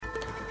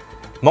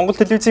Монгол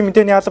телевизийн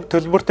мэдээний алба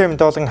төлбөртэй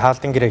мэдээллийн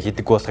хаалтын гэрээ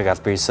хийдэг болохыг аль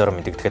биесээр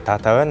мэдэгдэхэд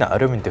таатай байна.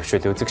 Орой мэнд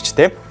төвшөл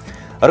үзэгчтэй.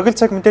 Оргил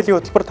цаг мэдээллийн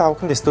хөтөлбөр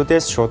тавханд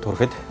студиэс шууд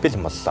хүрэхэд бэлэн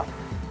боллоо.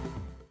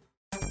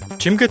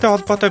 Чимгээтэй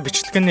холбоотой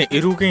бичлэг нь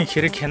эрүүгийн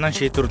хэрэг хянан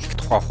шийдвэрлэх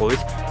тухай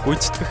хууль,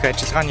 гүйцэтгэх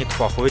ажиллагааны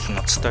тухай хууль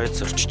ноцтой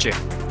зөрчижээ.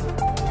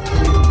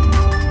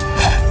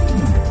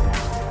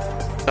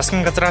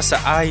 Засгийн газраас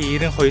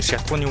I-92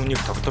 шатхууны үнийг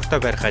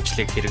тогтвортой барих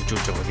ажлыг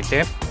хэрэгжүүлж байгаа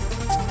гэлээ.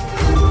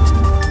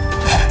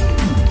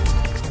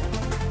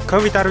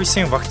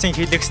 COVID-19 вакцин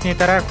хийлгэсний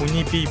дараа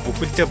хүний бие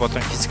бүхэлдээ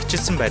болон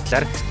хэсэгчилсэн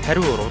байдлаар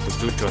хариу ургал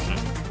үзүүлж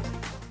болно.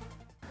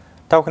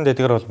 Тавхан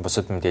дэдгэр болон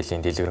бусад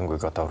мэдээллийн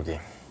дэлгэрэнгүй одоо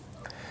хүргэе.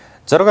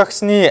 Зориг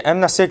агсны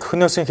амь насыг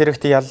хөнөөсөн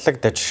хэрэгт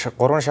яллагдаж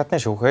 3 шатны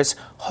шүүхээс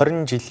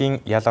 20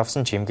 жилийн ял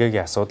авсан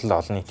чимгээгийн асуудал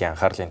олон нийтийн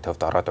анхаарлын төвд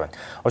ороод байна.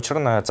 Учир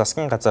нь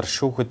засгийн газар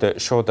шүүхэд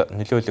шууд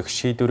нөлөөлөх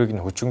шийдвэрийг нь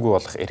хүчингүй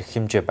болох эрх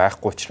хэмжээ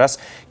байхгүй учраас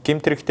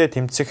гэмтрэгтэй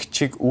тэмцэх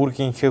чиг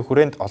үүргийнхээ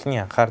хүрээнд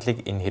олонний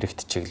анхаарлыг энэ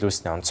хэрэгт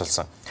чиглүүлснээ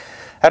онцолсон.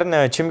 Харин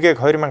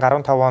чимгээг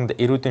 2015 онд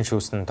эрүүдэн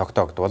шүүсэн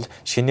тогтоогдвол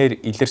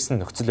шинээр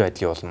илэрсэн нөхцөл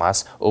байдлын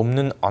улмаас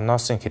өмнө нь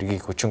оноосон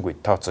хэргийг хүчингүй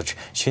тооцож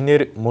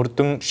шинээр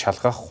мөрдөн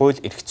шалгах хууль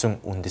эрх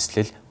зүйн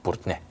үндэслэл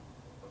бүрднэ.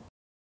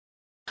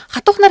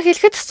 Хатуухнаар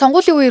хэлэхэд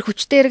сонгуулийн үеэр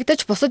хүчтэй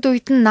яригдаж бусад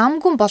үед нь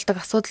намгүн болдог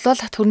асуудал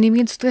бол төр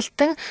нэмгийн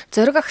зүтгэлтэн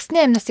зориг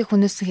агсны амь насыг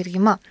хөнөөсөн хэрэг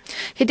юм а.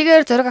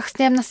 Хэдийгээр зориг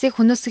агсны амь насыг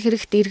хөнөөсөн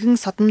хэрэгт иргэн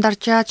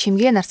содомдаржаа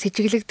чимгээ нар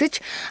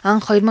сэжиглэгдэж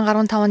анх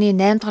 2015 оны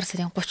 8 дугаар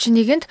сарын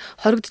 31-нд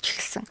хоригдож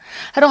эхэлсэн.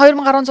 Харин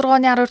 2016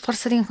 оны 12 дугаар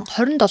сарын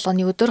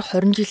 27-ны өдөр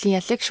 20 жилийн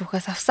ялыг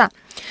шүүхээс авсан.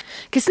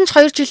 Гэсэн ч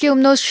 2 жилийн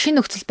өмнөөс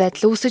шинэ нөхцөл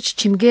байдал үүсэж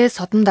чимгээ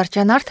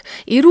содомдаржаа нарт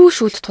эрүү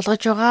шүүлт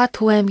тулгаж байгаа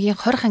Төв аймгийн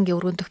 20 ангийн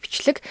өрөөндөх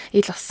бичлэг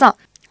ил болсон.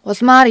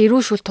 Улмаар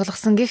эрүү шүүлт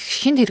тулгасан гэх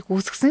шинэ хэрэг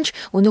үүсгэсэн ч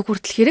өнөө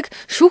хүртэл хэрэг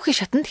шүүхийн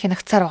шатанд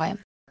хянагцаар байгаа юм.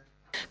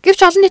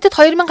 Гэвч олон нийтэд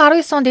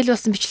 2019 онд ил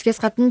болсон бичлэгээс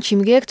гадна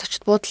чимгээг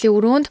зочид буудлын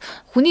өрөөнд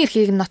хүний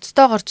эрхийг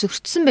ноцтойгоор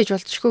зөрчсөн байж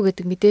болзошгүй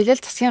гэдэг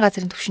мэдээлэл засгийн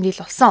газрын түвшинд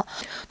ил болсон.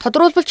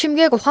 Тодорхойлбол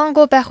чимгээг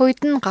ухаангүй байх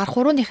үед нь гар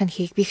хурууных нь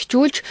хийг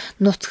бэхжүүлж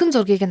нуцган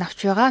зургийг нь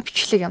авч байгаа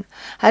бичлэг юм.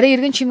 Харин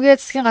иргэн чимгээ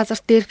засгийн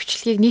газарт дээрх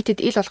бичлэгийг нийтэд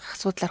ил болгох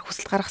асуудлаар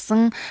хүсэлт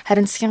гаргасан.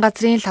 Харин засгийн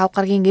газрын 5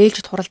 гарагийн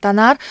ээлжид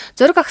хуралдаанаар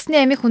зориг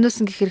агсны амийг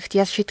хөнөөсөн гэх хэрэгт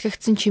ял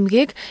шийтгэгдсэн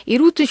чимгээг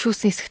эрүүдэн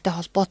шүүсэн хэсэгтэй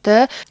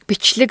холбоотой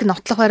бичлэг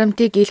нотлох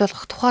баримтыг ил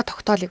болгох тухай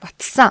тогтоолыг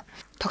баталсан.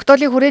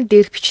 Тогтоолын хүрээнд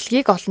дээрх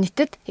бичлэгийг олон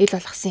нийтэд ил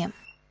болгосон юм.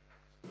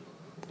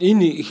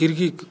 Энэ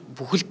хэргийг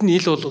бүхэлд нь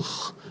ил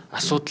болгох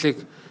асуудлыг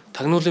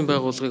тагнуулын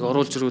байгууллагыг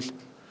оруулж ирвэл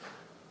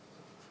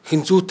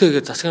хэн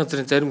зүйтэйгээ засгийн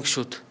газрын зарим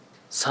гишүүд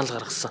санал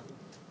гаргасан.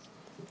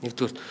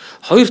 Нэгдүгээр.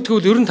 Хоёр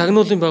тэгвэл ер нь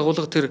тагнуулын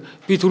байгууллага тэр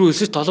би түрүү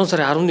хэлсэн 7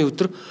 сарын 10-ны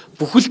өдөр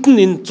бүхэлд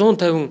нь энэ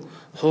 150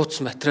 хуудас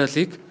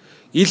материалыг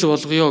ил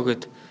болгоё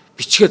гэд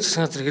бичгээ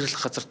засгийн газрын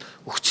хэрэглэх газарт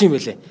өгсөн юм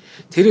байлээ.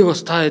 Тэрийг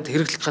бас та хэд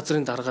хэрэглэх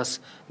газрын дараагаас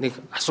нэг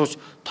асууж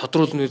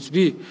тодруулна үз.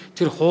 Би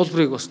тэр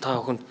хуулбарыг бас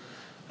та бүхэнд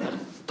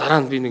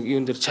дараа нь би нэг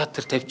юун дээр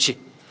чатер тавьчих.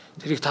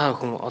 Тэрийг та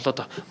бүхэн олоод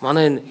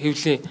манай энэ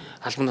хэвлэлийн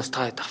албанаас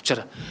та хэд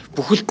авчаарай.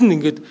 Бүхэлд нь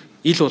ингээд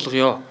ил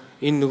болгоё.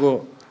 Энэ нөгөө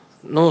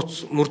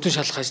нууц мөрдөн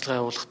шалгах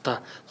ажиллагаа явуулахдаа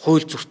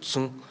хууль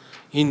зөрчсөн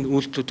энэ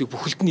үйлдэлүүдийг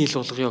бүхэлд нь ил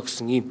болгоё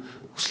гэсэн ийм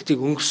хүсэлтийг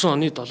өнгөрсөн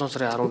оны 7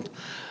 сарын 10-нд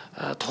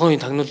тухайн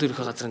тагнуулын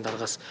ерөнхий газрын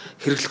дараагаас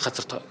хэрэглэх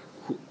газарт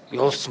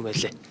явуулсан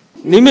байлээ.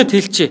 Нэмээд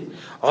хэлчихье.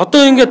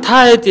 Одоо ингээд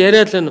та хэд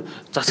яриад л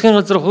засгийн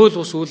газар хууль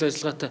бус үйл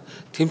ажиллагаатай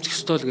тэмцэх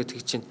ёстой л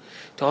гэдэг чинь.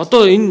 Тэгээ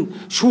одоо энэ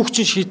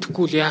шүүгчин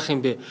шийдэхгүй л яах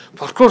юм бэ?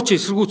 Прокурор чи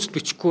эсэргүүцэд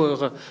бичихгүй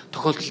байгаа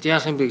тохиолдолд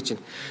яах юм бэ гэж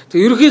байна.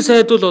 Тэгээ ерөнхий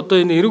сайд бол одоо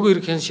энэ эрүүгийн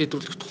хэрэг хян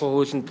шийдвэрлэх тухай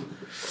хуулинд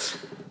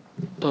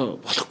одоо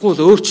болохгүй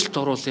л өөрчлөлт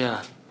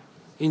оруулъя.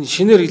 Энэ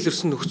шинээр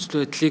илэрсэн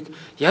нөхцөл байдлыг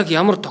яг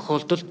ямар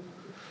тохиолдолд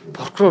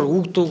прокурор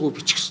үгдөөгүй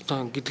бичих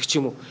ёстой гэдэг ч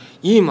юм уу.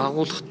 Ийм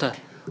агуулгатай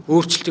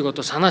өөрчлөлтийг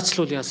одоо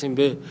санаачлуул яасан юм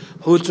бэ?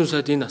 Хууль зүйн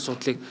сайд энэ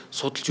асуудлыг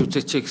судалж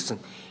үзээч гэсэн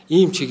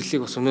ийм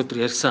чиглэлийг бас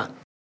өнөөдөр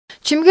ярьсан.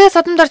 Чимгээ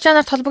содомдаржаа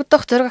нарт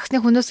холбогдох зориг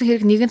агсны хөнөөсөн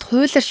хэрэг нийгэмд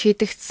хуулиар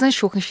шийдэгдсэн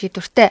шүүхэн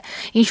шийдвэртэй.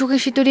 Энэ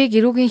шүүхэн шийдвэрийг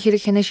эрүүгийн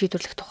хэрэг хянан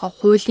шийдвэрлэх тухай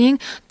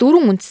хуулийн 4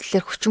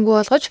 үндслэлээр хүчингүй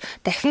болгож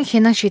дахин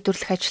хянан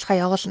шийдвэрлэх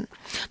ажиллагаа явуулна.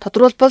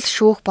 Тодорхойлбол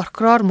шүүх,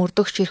 прокурор,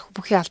 мөрдөгч эрх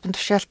бүхий албан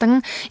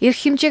тушаалтан эрх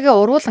хэмжээгээ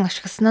уруулан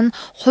ашигласан нь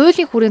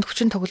хуулийн хүрээнд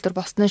хүчин төгөлдөр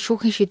болсон нь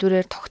шүүхэн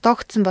шийдвэрээр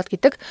тогтоогдсон бол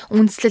гэдэг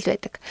үндслэл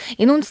байдаг.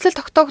 Энэ үндслэл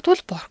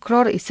тогтоогдвол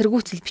прокурор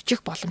эсэргүүцэл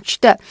бичих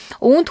боломжтой.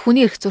 Үүнд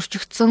хүний эрх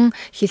зөрчигдсөн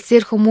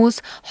хэлсээр хүмүүс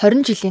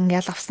 20 жилийн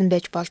ял авсан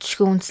байж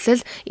болжгүй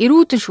үндслэл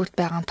эрүүдэн шүүрт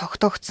байгаа нь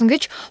тогтоогдсон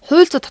гэж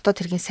хууль зүйн дотоод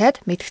хэргийн сайд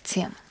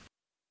мэдгдсэн юм.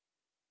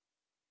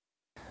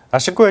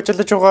 Ашиггүй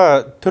ажиллаж байгаа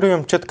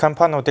төрийн өмчит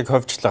компаниудыг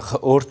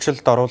ховчлох,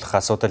 өөрчлөлт оруулах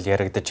асуудал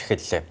яригдаж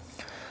эхэллээ.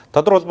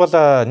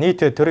 Тодорхойлбол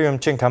нийт төрийн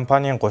өмчийн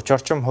компанийн 30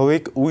 орчим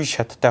хувийг үе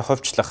шаттай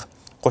ховчлох,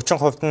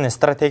 30% нь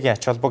стратегийн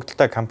ач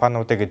холбогдолтой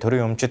компаниудыг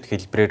төрийн өмчит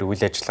хэлбэрээр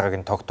үйл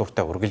ажиллагааг нь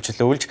тогтвортой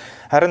үргэлжлүүлж,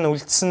 харин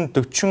үлдсэн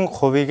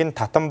 40%-ийг нь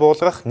татан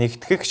буулгах,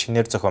 нэгтгэх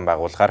шинээр зохион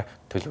байгуулахаар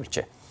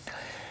төлөвлөжээ.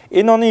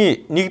 Энэ оны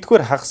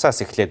 1-р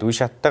хагасаас эхлээд үе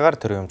шаттайгаар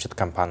төрийн өмчит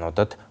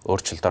компаниудад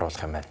өөрчлөлт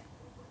оруулах юм байна.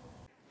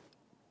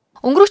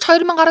 Өнгөрөгч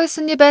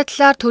 2019 оны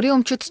байдлаар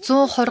төрийн өмчөд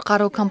 120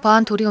 гаруй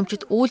компани төрийн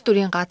өмчөд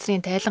үйлдвэрийн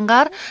газрын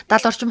тайлангаар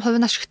 70 орчим хувь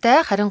нь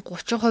ашигтай, харин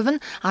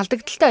 30% нь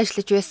алдагдaltaй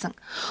ажиллаж байсан.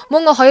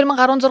 Мөн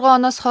 2016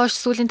 оноос хойш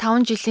сүүлийн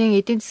 5 жилийн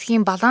эдийн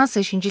засгийн баланс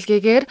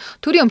шинжилгээгээр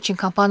төрийн өмчийн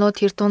компаниуд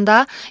тэр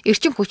дундаа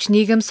эрчим хүч,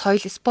 нийгэм,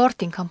 соёл,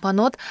 спортын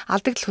компаниуд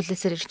алдагдал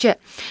хүлээсээр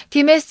иржээ.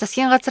 Тиймээс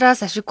засгийн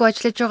газраас ашиггүй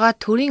ажиллаж байгаа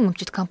төрийн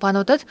өмчөд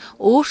компаниудад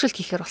өөрчлөлт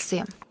хийхээр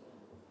болсон юм.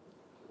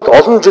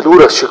 Олон жил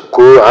үр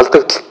ашиггүй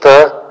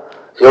алдагдaltaй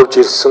явж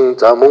ирсэн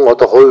мөн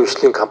одоо хувийн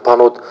хвшлийн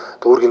компаниуд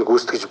дүүргийг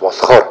гүйцэтгэж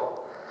болохоор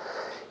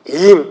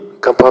ийм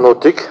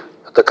компаниудыг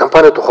одоо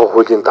компани тухай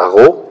хуулийн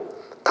дагуу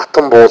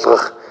татан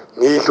буулгах,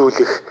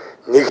 нийлүүлэх,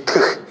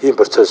 нэгтгэх ийм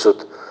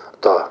процессыг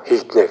одоо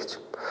хийгднэ гэж.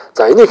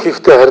 За энийг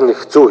хийхдээ харин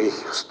их зөв хийх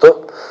ёстой.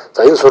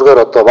 За энэ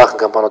сургаар одоо баахан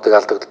компаниудыг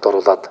алдагдалд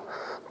оруулаад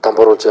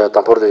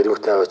дампуурлын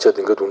ирмэгтэй аваачаад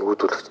ингээд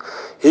үнгүүдүүлэх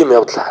ийм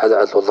явдал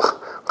айлуулах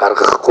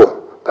гаргахгүй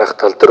байх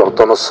тал дээр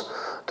одооноос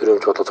төрийн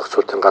өмч бодлого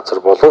зохицуулалтын газар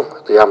болон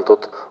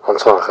яамдууд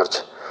онцгой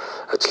анхаарч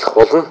ажиллах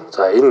болно.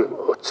 За энэ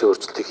утсын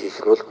өөрчлөлтийг хийх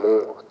нь бол мөн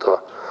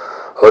одоо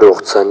ойрын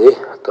хугацааны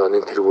одоо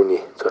нэн тэргүүний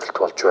зорилт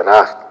болж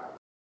байна.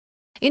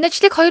 Энэ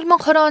ажлыг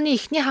 2020 оны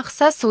эхний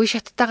хагасаас үе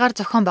шаттайгаар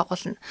зохион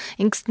байгуулна.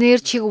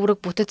 Ингэснээр чиг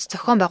үүрэг бүтэц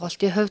зохион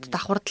байгуулалтын хувьд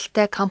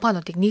давхардалтай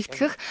компаниудыг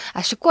нэгтгэх,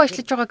 ашиггүй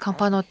ажиллаж байгаа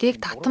компаниудыг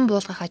татан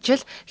буулгах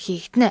ажил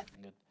хийгдэнэ.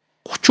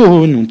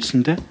 30% нь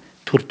үндсэндээ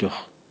төрд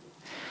явах.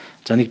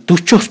 За нэг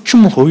 40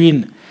 орчим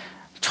хувийн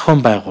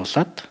зохион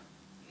байгуулад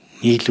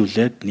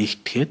нийлүүлээд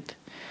нэгтгэхэд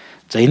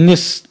за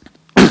энэс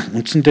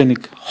үндсэндээ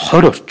нэг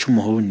 20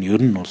 орчим хувь нь ер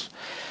нь бол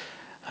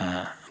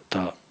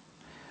одоо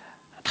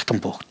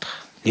татан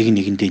буугдах, нэг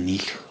нэгэндээ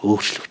нийлэх,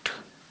 өөрчлөгдөх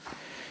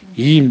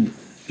ийм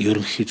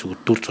ерөнхий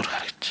зүгээр дүр зураг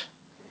харагдаж.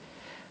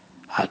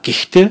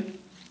 Гэхдээ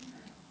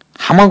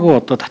хамаагүй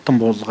одоо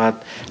татан буулгаад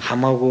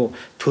хамаагүй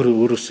төр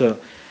өөрөөсөө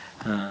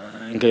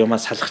ингээ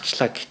юмаа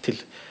салгачлаа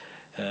гэтэл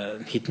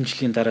хэдэн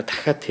жилийн дараа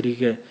дахиад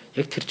тэрийг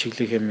яг тэр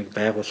чиглэлийн хэмиг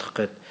байгуулах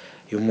гээд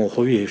юм уу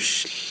хувийн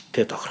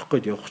хвшилтэд тохирох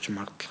гээд явах ч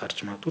магадлал гарч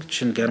магадгүй.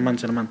 Жишээ нь Герман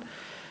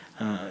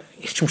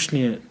эрчим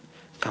хүчний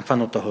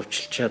компаниудаа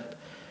хувьчилчаад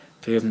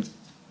тэгээд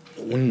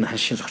үнэн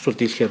ханшийн зохицуул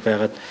дийлэхээр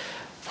байгаад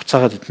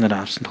буцаагаад эднэр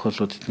авсан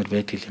тохиолдлууд эднэр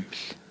байдаг юм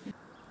бэл.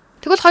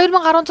 Тэгвэл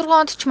 2016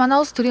 онд ч манай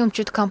улс төрийн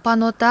өмчөд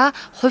компаниудаа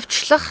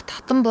хувьчлах,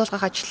 татан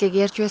буулгах ажлыг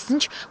ярьж байсан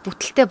ч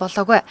бүтэлтэй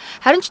болоогүй.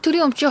 Харин ч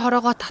төрийн өмчийн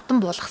хороогоо татан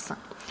буулгасан.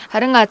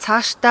 Харин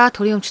цаашдаа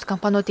төрийн өмчөд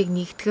компаниудыг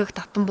нэгтгэх,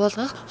 татан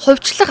буулгах,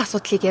 хувьчлах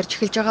асуудлыг ярьж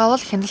эхэлж байгаа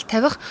бол хяналт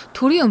тавих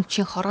төрийн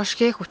өмчийн хороо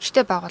шиг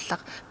хүчтэй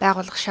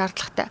байгуулах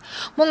шаардлагатай.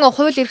 Мөн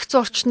хууль эрх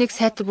зүйн орчныг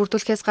сайтар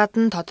бүрдүүлэхээс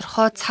гадна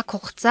тодорхой цаг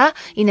хугацаа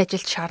энэ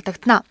ажилд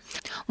шаардлагадана.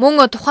 Мөн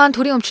тухайн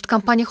төрийн өмчөд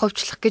компанийг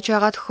хувьчлах гэж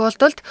байгаа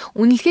тохиолдолд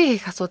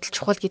үнэлгээ хийх асуудал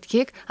чухал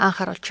гэдгийг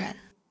анхааруулж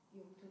байна.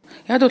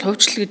 Яг бол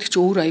хувьчлал гэдэг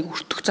чинь өөр аяг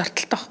өртөх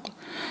зардалтай байхгүй.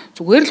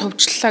 Зүгээр л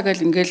хувьчлалаа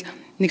гэл ингээл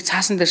нэг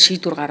цаасан дээр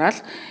шийдвэр гараад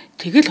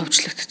тэгэл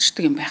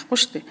хувьчлагдчихдаг юм байхгүй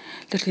шүү дээ.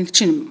 Тэгэхээр тэнд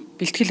чинь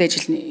бэлтгэл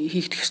ажил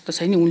хийгдэх ёстой.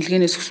 Саяны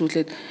үнэлгээнээс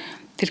өсвүүлээд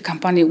тэр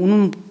компани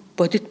үнэн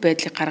бодит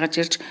байдлыг гаргаж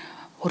ирж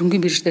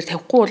хөрөнгөний бирж дээр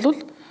тавихгүй бол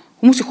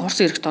хүмүүс их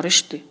хурсан хэрэгт орно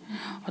шүү дээ.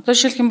 Одоо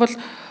жишээлх юм бол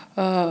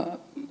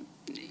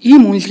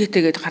ийм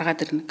үнэлгээтэйгээд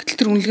гаргаад ирнэ. Гэтэл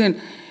тэр үнэлгээ нь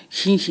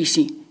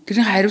хийсэн.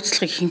 Тэрний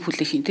хариуцлагыг хэн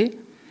хүлээх юм те?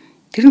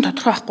 Тэр нь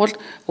тодорхой байхгүй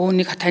бол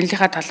нэг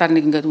танилынхаа талаар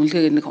нэг ингээд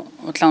үнэлгээ нэг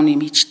удаан үний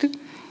юм хийчдэг.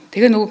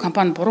 Тэгээ нөгөө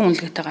компани буруу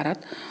үнэлгээтэй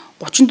гараад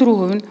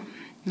 34%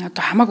 нь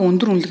одоо хамаагүй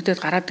өндөр үнэлгээтэй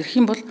гараад ирэх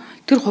юм бол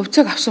тэр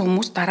хувьцааг авсан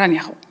хүмүүс дараа нь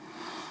яах вэ?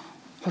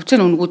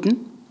 Хувьцааны үнгүүд нь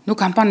нөгөө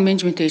компани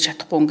менежментээ хийж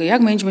чадахгүй ингээ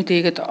яг менежментээ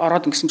хийгээд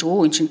ороод ингэсэн чинь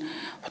эн чинь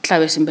худлаа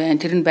байсан байх,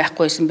 тэр нь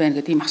байхгүй байсан байх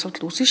гэдэг ийм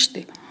асуудал үүснэ шүү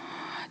дээ.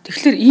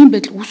 Тэгэхээр ийм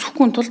байдал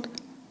үүсэхгүй тулд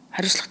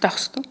хариуцлагатай байх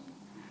хэрэгтэй.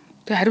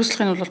 Тэгээ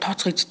хариуцлагын бол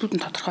тооцох эзэдүүд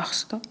нь тодорхой байх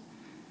хэрэгтэй.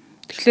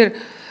 Тэгэхээр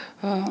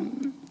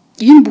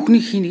энэ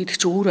бүхнийг хийнэ гэдэг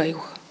чинь өөр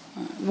аюу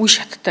үе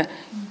шаттай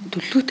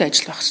төлөвлөгөөтэй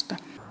ажил байх хэрэгтэй.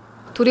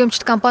 Төрийн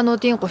өмчт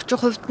компаниудын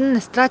 30%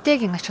 нь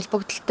стратегийн ач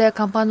холбогдолтой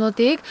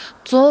компаниудыг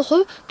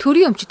 100%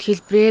 төрийн өмчт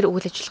хэлбэрээр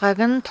үйл ажиллагааг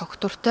нь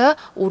тогтвортой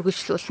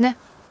үргэлжлүүлнэ.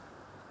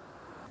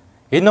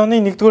 Энэ оны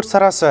 1-р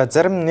сараас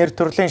зарим нэр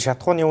төрлийн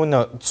шатхууны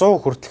үн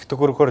 100 хүртэлх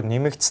төгрөгөөр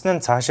нэмэгдсэн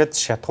нь цаашид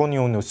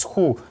шатхууны үн өсөх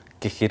үү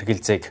гэх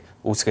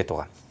эргэлзээг үүсгээд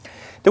байгаа.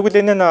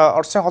 Тэгвэл энэ нь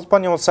Оросын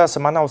холбооны улсаас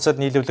манай улсад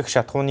нийлүүлэх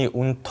шатхууны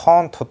үн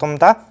тонн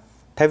тутамдаа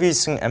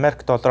 59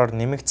 Америк доллараар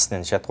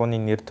нэмэгдсэн нь шатхууны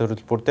нэр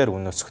төрөлбөр дээр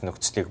үн өсөх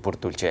нөхцөлийг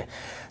бүрдүүлжээ.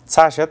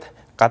 Цаашид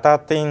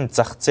гадаадын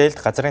зах зээлд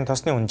газрын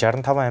тосны үн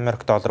 65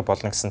 Америк доллар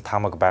болно гэсэн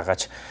таамаг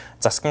байгаач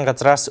засгийн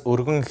газраас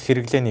өргөн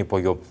хэрэглээний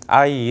буюу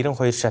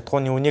AI-92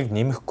 шатхууны үнийг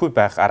нэмэхгүй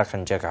байх арга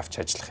хэмжээг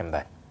авч ажиллах юм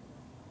байна.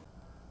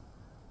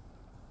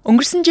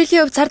 Өнгөрсөн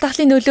жилийн хувьд цар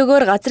тахлын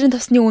нөлөөгөөр газрын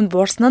тосны үн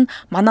буурсан нь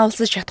манай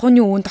улсад шатхууны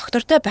үн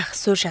доктортой байх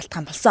суурь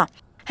шалтгаан болсон.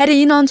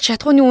 Харин энэ онд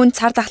шатхууны үн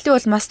цар тахлын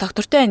улмаас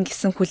доктортой байна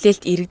гэсэн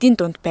хүлээлт иргэдийн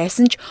дунд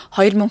байсан ч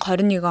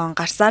 2021 он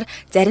гарсаар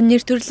зарим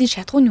нэр төрлийн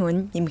шатхууны үн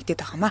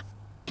нэмэгдээд байгаамаа.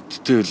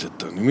 Тэгэл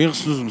одоо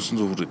 1900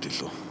 хүрээд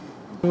илүү.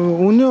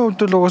 Үнийн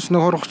хувьд л угаас нэг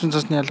 20-30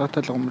 цасны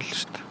ялгаатай л юм л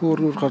шүү дээ.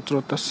 Өөр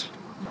газруудаас.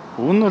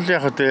 Үн бол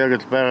яг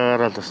л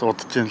байгаагаараа л бас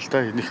удаж байна л да.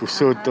 Их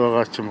өсөөд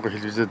байгаа ч юм уу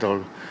хэлвэзээд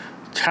байгаа.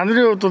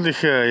 Чанарын хувьд бол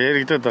их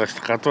яригдаад байгаа шүү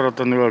дээ. Гадуур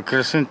одоо нөгөө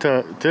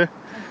крессента тий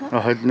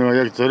нөгөө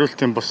яг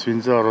зориултын бус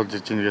бензин оруулж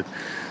иж нэгээд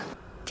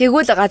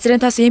Тэгвэл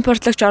газрын тас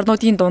импортлогч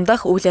орнуудын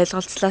дундах үйл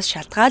ажиллагаалцлаас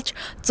шалтгаалж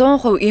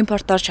 100%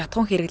 импортоор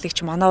шатхуун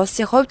хэрэглэгч манай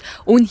улсын хувьд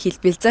үн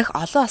хэлбэлзэх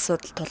олон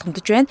асуудал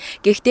тулгамдж байна.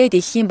 Гэхдээ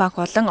Дэлхийн банк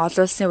болон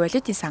олон улсын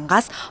валютын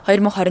сангаас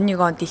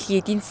 2021 он дэлхийн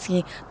эдийн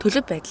засгийн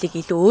төлөв байдлыг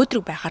илүү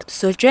өөдрөг байхаар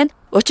төсөөлж байна.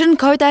 Учир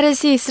нь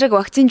COVID-19 эсрэг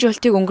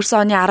вакцинжуулалтыг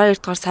өнгөрсөн оны 12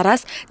 дугаар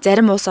сараас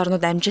зарим улс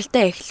орнууд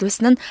амжилттай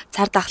эхлүүлсэн нь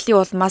цар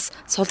тахлын улмаас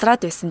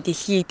сулраад байсан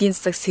дэлхийн эдийн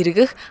засаг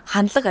сэргэх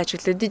хандлага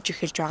ажиглагдж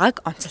эхэлж байгааг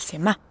онцолсон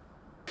юм а.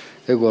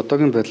 Яг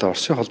одоогийн байдлаар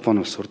Оросын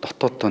холбооны улсууд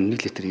дотооддоо 1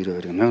 литр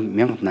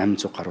 92-ыг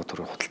 1800 гаруй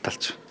төгрөг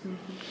худалдаалж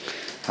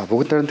байна.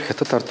 Бүгд найрамдах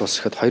хятад ард улс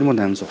ихэд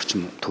 2800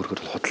 орчим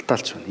төгрөгөөр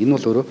худалдаалж байна. Энэ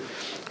бол өөрөө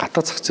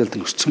гадаад зах зээлд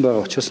нь өссөн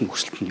байгаа учраас нь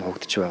хүсэлт нь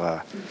явагдаж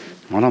байгаа.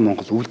 Манай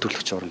Монгол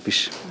үйлдвэрлэгч орн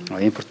биш.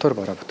 Импортоор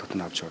бараа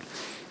бүтэн авч байгаа.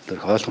 Тэр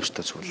их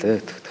ойлгомжтой зүйл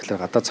ээ.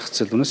 Тэгэхээр гадаад зах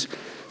зээл үнээс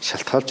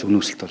шалтгаалж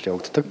өнөө өсөлт бол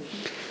явагддаг.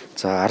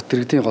 За ард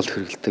иргэдийн гол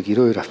хэрэгэлтэйг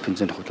 92 авто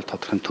бензиний хувьд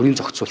тодорхой төрийн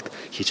зохицуулт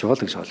хийж байгаа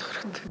л гэж ойлгох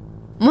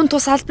хэрэгтэй. Мөн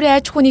тус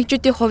салбарын аж ахуй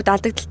нэгжүүдийн хувьд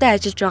алдагдaltaй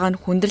ажиллаж байгаа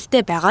нь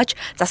хүндрэлтэй байгаач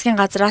засгийн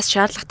газраас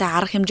шаардлагатай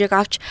арга хэмжээг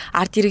авч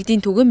ард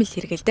иргэдийн түгээмэл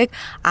хэрэгэлдэг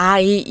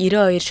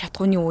АИ-92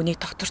 шатхууны үүнийг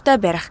доктортой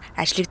барих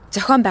ажлыг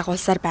зохион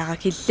байгуулсаар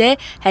байгааг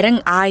хэллээ. Харин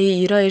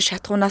АИ-92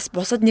 шатхуунаас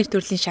бусад нэр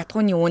төрлийн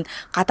шатхууны үн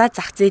гадаад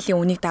зах зээлийн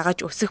үнийг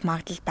дагаж өсөх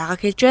магадлал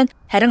байгааг хэлж байна.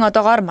 Харин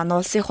одоогоор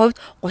манай улсын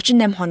хувьд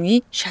 38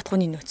 хоногийн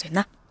шатхууны нөөц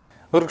байна.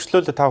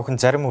 Өргөжлөлд та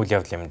бүхэн зарим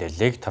үйл явдлын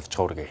мэдээллийг тавьчих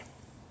үргэе.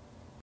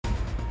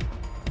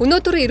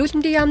 Өнөөдөр эрүүл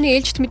мэндийн яамны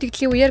ээлжит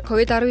мэдээллийн үеэр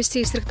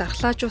COVID-19 эсрэг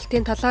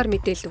дархлаажуулалтын талаар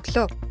мэдээлэл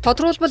өглөө.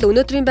 Тодорхойлбол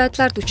өнөөдрийн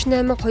байдлаар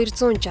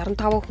 48265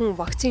 хүн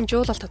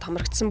вакцинжуулалтад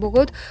хамрагдсан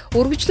бөгөөд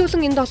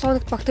үргэлжлүүлэн энэ 7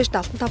 хоногт багтаж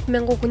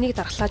 75000 хүнийг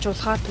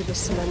дархлаажуулахаар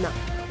төлөвлөсөн байна.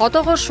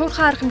 Одоогоор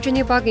шуурхай арга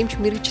хэмжээний баг эмч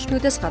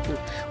мэрэгжилтнүүдээс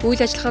гадна үйл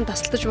ажиллагаанд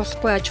тасалдаж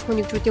болохгүй аж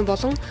ахуй нэгжүүдийн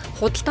болон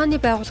худалдааны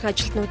байгууллагын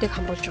ажилтнуудыг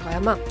хамруулж байгаа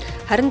юм а.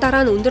 Харин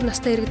дараа нь өндөр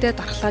настай иргэдэд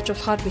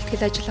дархлаажуулахаар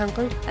бэлтгэл ажил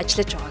ханган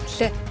ажиллаж байгаа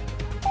гэлээ.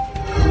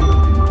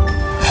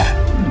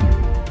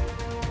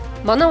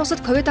 Манай улсад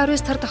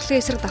COVID-19 цар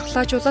тахлын эсрэг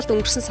дархлаажуулалт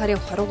өнгөрсөн сарын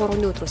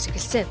 23-ны өдрөөс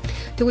эхэлсэн.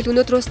 Тэгвэл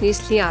өнөөдрөөс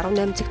нийслэлийн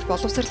 18 цэгт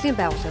боловсролын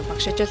байгууллагын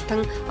багш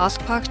ажилтан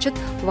алпаагчид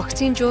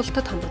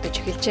вакцинжуулалтад хамрагдаж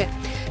эхэлжээ.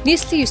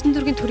 Нийслэлийн 9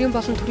 дөрвийн төрийн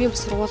болон төрийн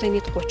бус сургуулийн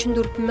нийт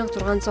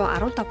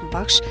 34615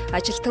 багш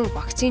ажилтан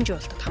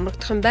вакцинжуулалтад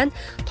хамрагдах юм байна.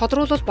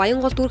 Тодорхойлбол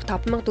Баянгол дүүрэг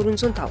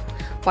 5405,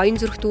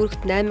 Баянзүрх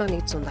дүүрэгт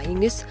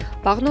 8189,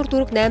 Багнуур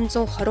дүүрэг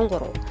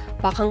 823,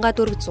 Багангаа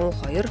дүүрэг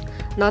 102,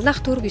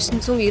 Налах дүүрэг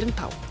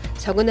 995,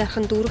 Цогон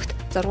архан дүүрэгт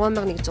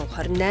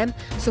 6128,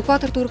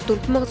 Сүхбаатар дүүрэгт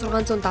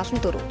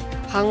 4674,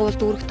 Хаануул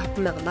дүүрэгт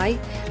 5080,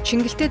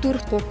 Чингэлтэй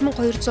дүүрэгт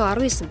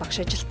 3219 багш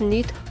ажилтан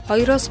нийт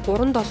 2-оос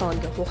 3-7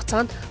 хоногийн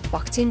хугацаанд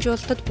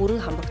вакцинжуулалтад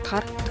бүрэн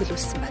хамрагдахаар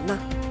төлөвлөсөн байна.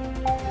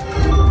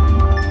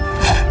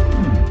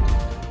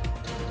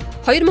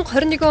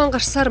 2021 он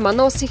гарсаар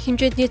манай улсын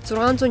хэмжээнд нийт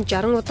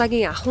 660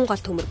 удаагийн ахуйн гал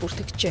төмөр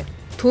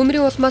бүртгэжээ.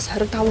 Төмрийн улмаас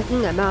 25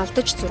 хүн амиа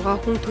алдаж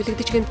 6 хүн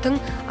түлэгдэж гэмтэн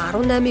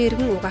 18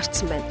 иргэн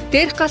угаартсан байна.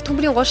 Дээрх гал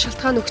төмрийн гол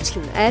шалтгаан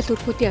нөхцөл нь айл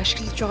өрхүүдийн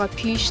ашиглаж байгаа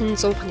пишин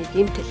 100-ны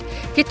гэмтэл,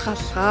 хит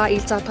галгаа,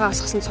 ил задгаа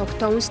асгасан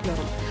цогтой үнс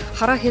нурам,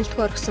 хараа хяналтгүй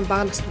орхисон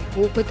бага насны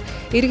хүүхэд,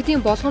 иргэдийн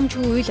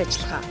болгоомжгүй үйл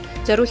ажиллагаа,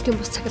 зориултын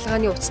бус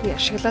цахилгааны утасны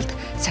ашиглалт,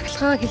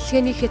 цахилгаан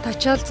хэллэгээний хит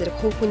ачаал зэрэг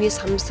хувь хүний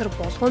санамсар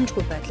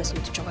болгоомжгүй байдлаас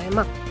үүдэж байгаа юм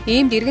а.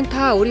 Иймд иргэн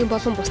та өөрийн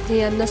болон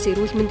бусдын яамнаас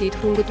эрүүл мэнд эд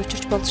хөрөнгөд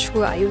учирч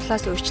болзошгүй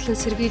аюулаас урьдчилан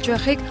сэргийлж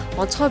байхыг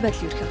онцгой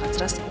байдлын ерхий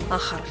газраас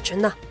анхааруулж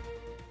байна.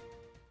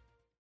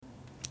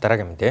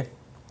 Дараагийн мэдээ.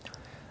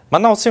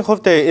 Манай улсын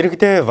хувьд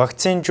иргэдээ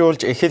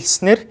вакцинжуулж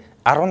эхэлснээр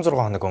 16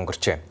 хоног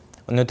өнгөрчээ.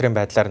 Өнөөдрийн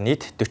байдлаар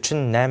нийт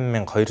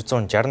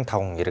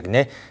 48265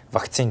 иргэнэ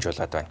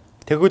вакцинжуулаад байна.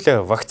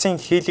 Тэгвэл вакцин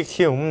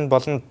хийлгэхийн өмнө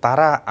болон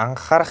дараа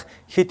анхаарах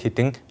хэд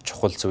хэдэн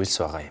чухал зүйлс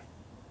байгаа юм.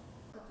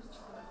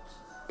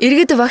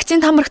 Иргэд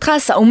вакцинд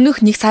хамрагдахаас өмнөх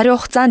 1 сарын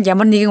хугацаанд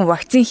ямар нэгэн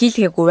вакцин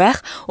хийлгээгүй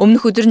байх,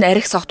 өмнөх өдөр нь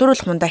арх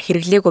согтууруулах мундаа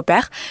хэрэглээгүй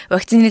байх,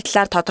 вакцины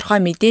талаар тодорхой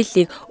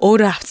мэдээллийг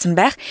өөрөө авсан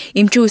байх,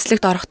 эмчийн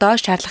үзлэгт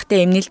орохдоо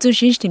шаардлагатай эмнэлзүүн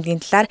шинж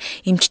тэмдгийн талаар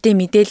эмчтэй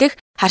мэдээлэх,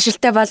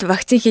 харшилтай бол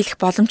вакцин хийлгэх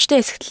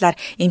боломжтой эсэх талаар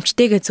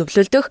эмчтэйгээ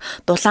зөвлөлдөх,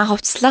 дулаан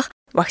хувцаслах,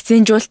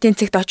 вакцинжуулалтын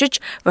цэгт очиж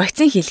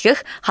вакцин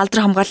хийлгэх,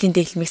 халдвар хамгааллын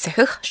дэглэмийг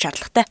сахих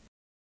шаардлагатай.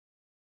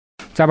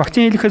 За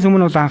вакцин хийлгэхээс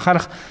өмнө бол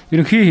анхаарах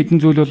ерөнхий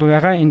хэдэн зүйл бол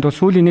байгаа. Энд бол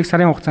сүүлийн 1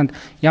 сарын хугацаанд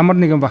ямар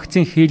нэгэн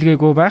вакцин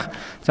хийлгээгүй байх.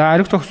 За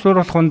арх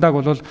зохицуулах хундааг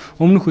бол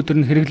өмнөх өдөр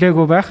нь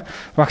хэрэглээгүй байх.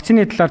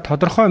 Вакцины талаар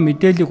тодорхой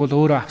мэдээллийг бол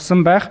өөрөө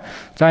авсан байх.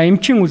 За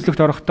эмчийн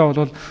үзлэгт орохдоо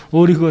бол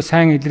өөрийнхөө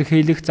сайн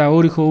илэрхийлэх, за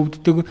өөрийнхөө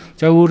өвддөг,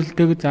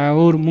 зовирлдэг, за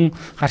өөр мөн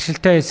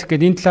гаршилтай эсэх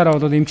гэдэг энэ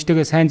талаараа бол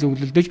эмчтэйгээ сайн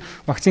зөвлөлдөж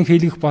вакцин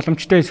хийлгэх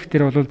боломжтой эсэх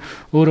дээр бол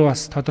өөрөө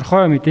бас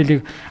тодорхой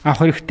мэдээллийг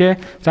авах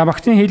хэрэгтэй. За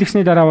вакцин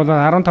хийлгэсний дараа бол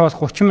 15-аас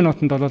 30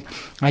 минутанд бол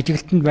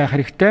ажиглалтанд байх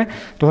хэрэгтэй,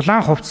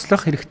 дулаан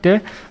хувцаслах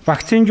хэрэгтэй,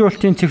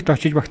 вакцинжуулалтын цэгт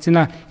очиж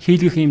вакцина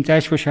хийлгэх юм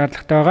зайлшгүй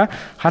шаардлагатай байгаа.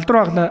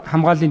 Халдвар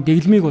хамгааллын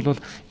дэглэмийг бол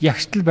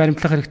ягштал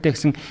баримтлах хэрэгтэй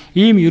гэсэн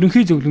ийм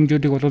ерөнхий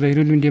зөвлөмжүүдийг бол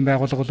эрүүл мэндийн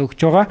байгууллага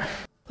өгч байгаа.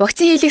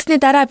 Вакцин хийлгэсний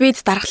дараа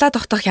бид дархлаа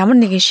тогтоох ямар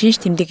нэгэн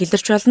шинж тэмдэг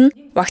илэрч болно.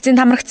 Вакцинд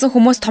хамрагдсан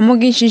хүмүүс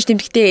томоогийн шинж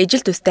тэмдэгтээ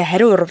ижил төстэй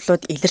хариу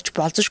урвлууд илэрч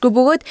болзошгүй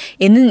бөгөөд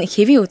энэ нь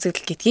хэвийн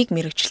үзэгдэл гэдгийг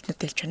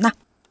мэрэгчлэлтнүүд хэлж байна.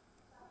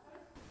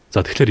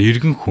 За тэгэхээр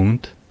иргэн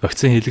хүнд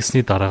вакцин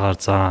хийлгэсний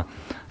дараагаар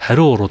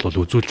хариу урвал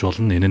бол үзүүлж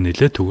болно. Энэ нь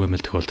нэлээд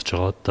түгээмэл тохиолдож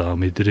байгаа.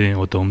 Мэдрэлийн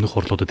өмнөх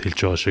хурлуудад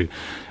хэлж байгаа шиг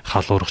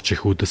халуурах,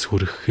 чих үдэс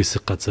хүрэх,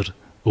 хэсэг газар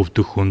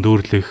өвдөх,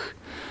 хөндөрлөх,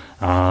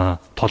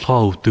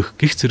 толгоо өвдөх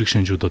гих зэрэг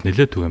шинжүүдүүд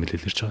нэлээд түгээмэл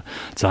илэрч байгаа.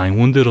 За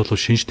энэ дээр бол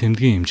шинж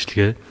тэмдгийн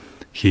имчилгээ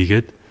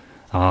хийгээд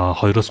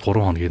 2-3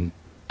 хоногийн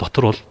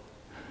дотор бол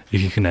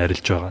ихэнх нь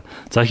арилж байгаа.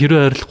 За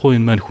хэрвээ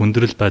арилахгүй энэ маань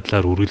хүндрэл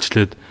байдлаар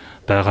үргэлжлээд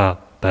байгаа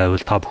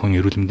байвал та бүхэн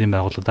эрүүл мэндийн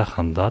байгууллагад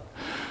хандаад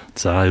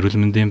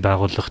эрүүл мэндийн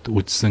байгууллагт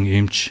үзсэн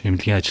эмч,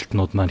 эмнэлгийн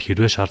ажилтнууд маань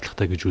хэрвээ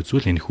шаардлагатай гэж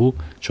үзвэл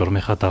энэхүү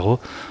журмынхаа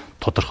дагуу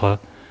тодорхой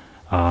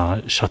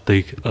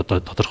шатыг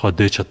тодорхой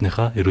дээд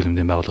шатныхаа эрүүл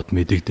мэндийн байгууллагад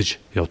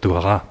мэдэгдэж явдаг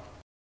байгаа.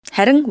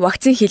 Харин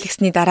вакцин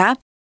хийлгэсний дараа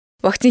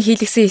вакцин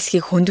хийлгэсэн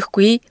хэсгийг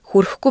хөндөхгүй,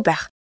 хүрхгүй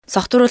байх,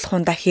 согтууруулах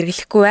хундаа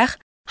хэрэглэхгүй байх,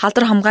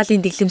 халдвар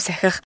хамгааллын дэглэм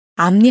сахих,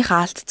 амны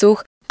хаалт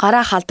зөөх,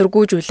 гараа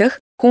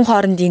халдваргүйжүүлэх, хүн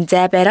хоорондын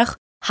зай барих,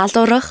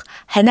 халуурах,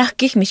 ханиах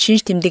гих мэт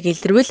шинж тэмдэг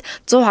илэрвэл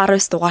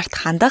 119 дугаарт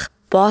хандах,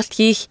 боолт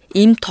хийх,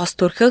 эм тос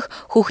төрхөх,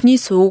 хөхний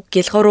сувг,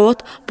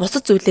 гэлгуурууд,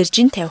 бусад зүйлээр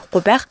жин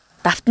тавихгүй байх,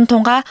 давтан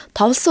тунгаа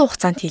товлсон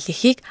хугацаанд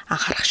хийлгэхийг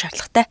анхаарах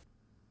шаардлагатай.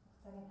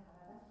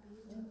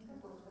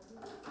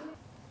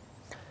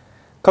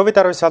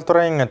 COVID-19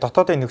 салбарын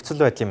дотоодын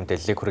нөхцөл байдлын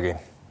мэдээллийг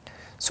хүргэе.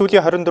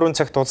 Сүүлийн 24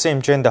 цагт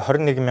улсын хэмжээнд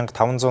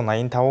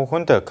 21585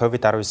 хүнд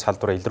COVID-19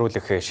 салбар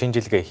илрүүлэх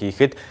шинжилгээ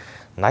хийхэд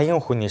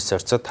 80 хүнээс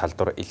орцод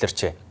халдвар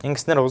илэрчээ.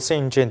 Ингэснээр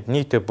улсын хэмжээнд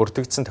нийт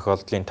бүртгэгдсэн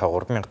тохиолдлын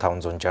тоо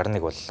 3561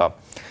 боллоо.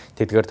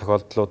 Тэдгээр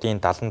тохиолдлуудын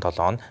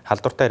 77 нь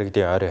халдвартай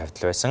иргэдийн ойрын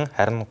хавтал байсан.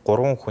 Харин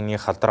 3 хүний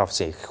халдвар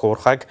авсан их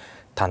хуурхайг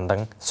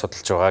тандан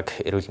судалж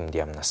байгааг эрүүл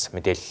мэндийн яамнаас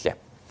мэдээллээ.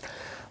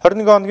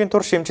 21 хоногийн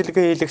турш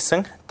эмчилгээ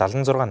хийлгэсэн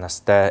 76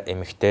 настай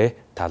эмэгтэй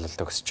таалалд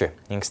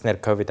өгсөжээ.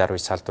 Ингэснээр COVID-19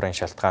 салбарын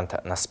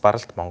шалтгаанд нас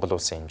баралт Монгол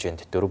улсын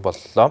хэмжээнд 4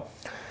 боллоо.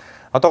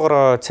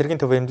 Одоогоор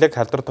цэргийн төв эмнэлэг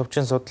халдвар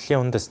төвчин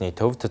судлалын үндэсний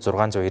төвд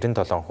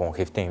 697 хүн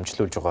хэвтэн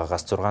эмчилүүлж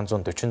байгаагаас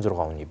 646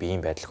 хүний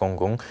биеийн байдал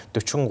хөнгөн,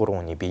 43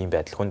 хүний биеийн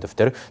байдал хүн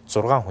дэвтэр,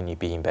 6 хүний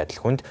биеийн байдал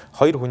хүнд,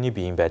 2 хүний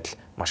биеийн байдал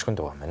маш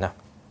хүнд байгаа байна.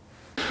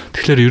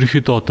 Тэгэхээр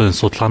ерөнхийдөө одоо энэ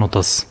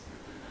судалгаануудаас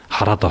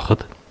хараад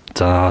байхад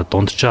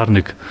дунджаар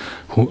нэг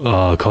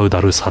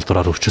COVID-19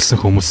 халдвараар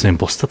өвчлсөн хүмүүсийн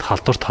бусдад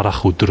халдвар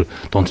тараах өдөр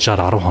дунджаар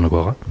 10 хоног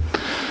байгаа.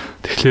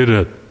 Тэгэхээр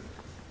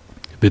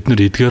бид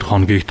нар эдгээр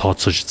хоногийг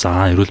тооцож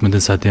эрүүл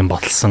мэндийн сайдын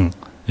баталсан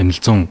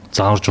эмнэлзэн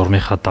заавар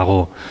журмынхаа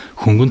дагуу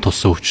хөнгөн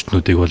туссан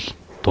өвчтнүүдийг бол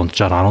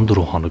дунджаар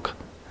 14 хоног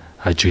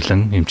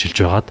ажиглан эмчилж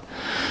байгаад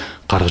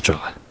гаргаж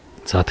байгаа.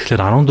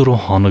 Тэгэхээр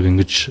 14 хоног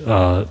ингэж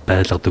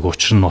байлгадаг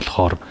учир нь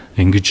болохоор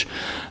ингэж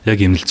яг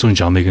эмнэлзэн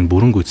жамыг нь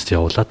бүрэн гүйцэд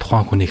явуулаад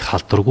тухайн хүнийг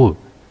халдваргүй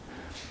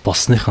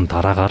болсныхын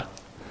дараагаар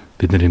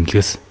бид нар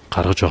эмнэлгээс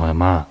гаргаж байгаа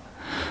юм аа.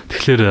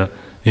 Тэгэхээр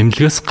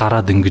эмнэлгээс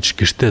гараад ингэж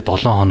гэртээ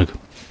 7 хоног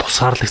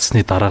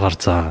тусгаарлагдсны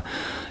дараагаар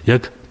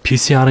яг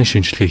PCR-ын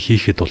шинжилгээ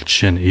хийхэд бол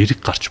жишээ нь эрэг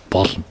гарч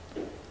болно.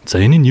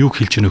 Энэ нь юу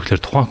хэлж ийнө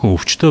гэхээр тухайн хүн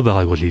өвчтөй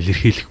байгааг бол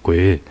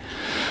илэрхийлэхгүй.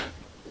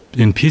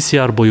 Энэ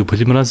PCR буюу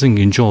полимеразын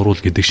гинжин уруул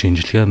гэдэг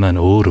шинжилгээ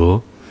маань өөрөө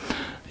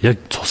яг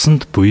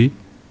цуснд буй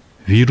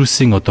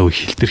вирусын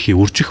хилтерхий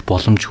үржих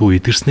боломжгүй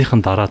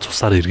эдгэрснийхэн дараа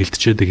цусаар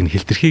эргэлдчихэд энэ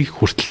хилтерхийг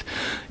хүртэл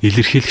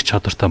илэрхийлэх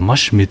чадвартай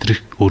маш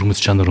мэдрэх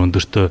өрмөц чанар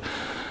өндөртэй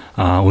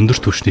өндөр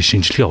түвшний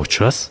шинжилгээ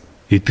учраас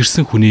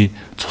эдгэрсэн хүний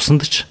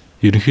цусанд ч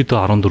ерөнхийдөө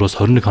 14-өөс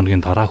 21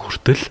 хоногийн дараа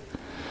хүртэл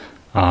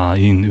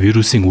энэ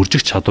вирусын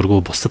үржих чадваргүй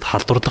бусдад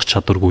халдварлах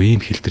чадваргүй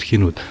ийм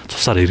хилтерхийнүүд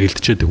цусаар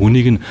эргэлдчихэд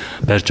үнийг нь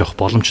барьж авах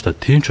боломжтой.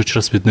 Тийм ч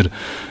учраас бид нэр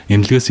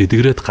эмнэлгээс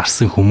эдгрээд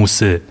гарсан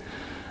хүмүүсээ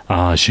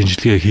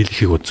шинжилгээ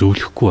хийлгэхийг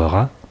зөвлөхгүй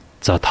байгаа.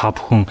 Та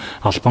бүхэн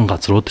албан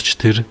газрууд ч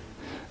тэр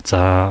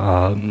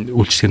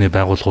үйлчлэгээний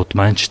байгууллагууд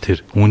маань ч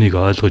тэр үүнийг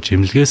ойлгож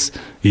эмнэлгээс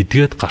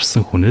эдгээд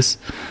гарсан хүнээс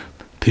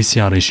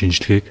PCR-ын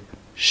шинжилгээг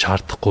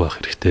шаардахгүй байх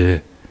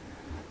хэрэгтэй.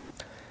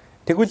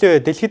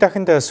 Тэгвэл дэлхийд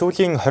дахинд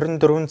сүүлийн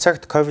 24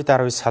 цагт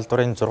COVID-19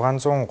 салбарын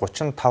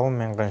 635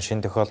 мянган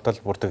шинэ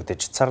тохиолдол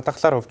бүртгэгдэж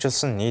цардахлаар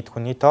өвчлсөн нийт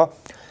хүний тоо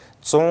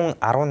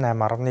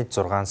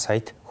 118.6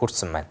 саяд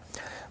хүрсэн байна.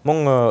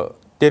 Мөн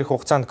дээрх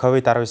хугацаанд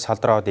COVID-19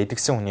 салдраад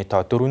эдгсэн хүний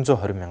тоо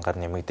 420 мянгаар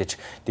нэмэгдэж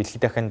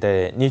дэлхийд дахинд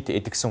нийт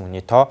эдгсэн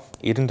хүний тоо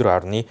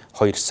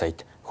 94.2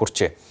 саяд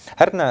хүрчээ.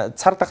 Харин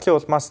цар тахлын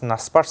улмаас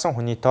нас барсан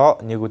хүний тоо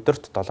нэг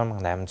өдөрт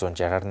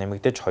 7860-аар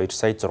нэмэгдэж 2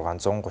 сая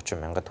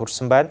 630 мянгад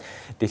хүрсэн байна.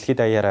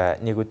 Дэлхийд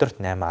даяар нэг өдөрт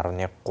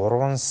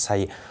 8.3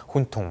 сая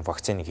хүн түн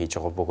вакциныг хийж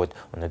байгаа бөгөөд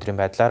өнөөдрийн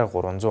байдлаар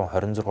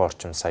 326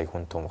 орчим сая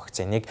хүн түн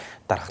вакциныг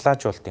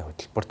дархлаажуулалтын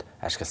хөтөлбөрт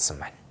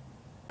ашигласан байна.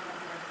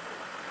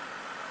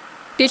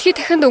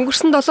 Дэлхийд дахинд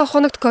өнгөрсөн 7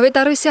 хоногт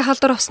COVID-19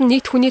 халдвар авсан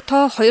нийт хүний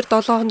тоо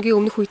 2-7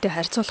 хоногийн өмнөх үетэй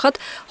харьцуулахад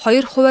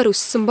 2%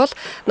 өссөн бол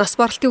нас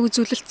баралтын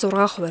үзүүлэлт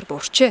 6%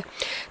 буурчээ.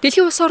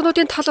 Дэлхийн улс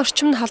орнуудын тал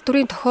орчим нь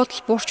халдварын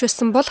тохиолдол буурч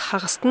байсан бол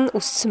хагаст нь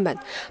өссөн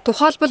байна.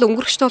 Тухайлбал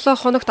өнгөрөх 7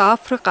 хоногт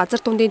Африк,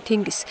 газар дундын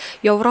тэнгис,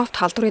 Европт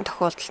халдварын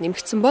тохиолдол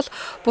нэмэгдсэн бол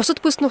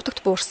бусад бүс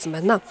нутагт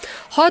буурсан байна.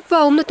 Хойд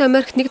ба өмнөд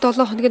Америкт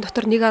 1-7 хоногийн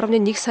дотор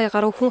 1.1 сая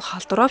гаруй хүн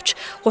халдвар авч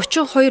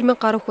 32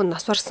 мянган гаруй хүн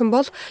нас барсан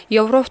бол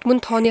Европт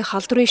мөн тооны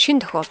халдварын шин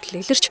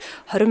тохиолдол илэрч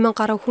 20 мянган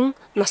гаруй хүн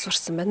нас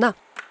барсан байна.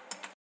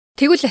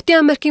 Тэгвэл Латин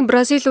Америкийн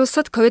Бразил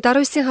улсад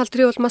COVID-19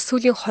 халдварын улмаас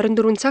сүүлийн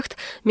 24 цагт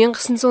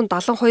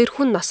 1972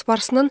 хүн нас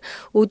барсан нь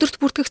өдөрт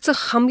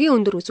бүртгэгдсэн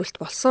хамгийн өндөр үзүүлэлт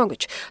болсон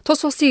гэж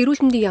тус улсын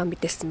эрүүл мэндийн яам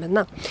мэдээлсэн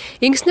байна.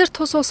 Ингэснээр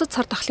тус улсад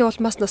сар дахлын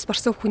улмаас нас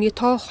барсан хүний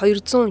тоо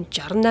 268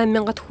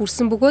 мянгад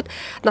хүрсэн бөгөөд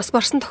нас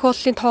барсан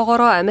тохиолдлын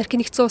тоогоороо Америк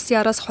нэгдсэн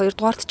улсын араас 2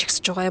 дугаарт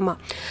жигсэж байгаа юм а.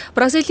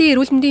 Бразилийн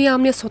эрүүл мэндийн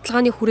яамны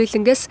судалгааны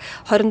хүрээлэнгээс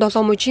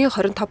 27 мужийн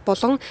 25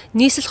 болон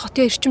нийслэл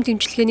хотын эрчим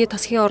тэмчилгээний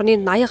тасгийн орны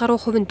 80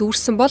 гаруй хувь нь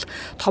дүүрсэн бол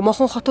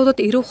томоохон хотуудад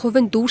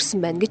 90% дүүрсэн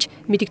байна гэж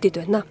мэдэгдээд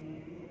байна.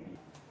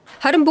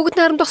 Харин бүгд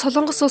найрамдах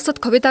Солонгос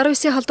улсад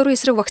COVID-19 халдварын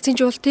эсрэг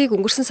вакцинжуулалтыг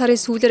өнгөрсөн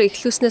сарын сүүлээр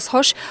эхлүүлснээс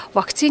хойш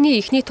вакцины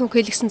эхний тун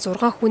хийлгсэн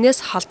 6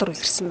 хүнээс халдвар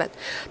илэрсэн байна.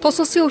 Тус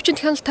улсын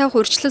өвчнөд хяналт тавих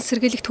урьдчилан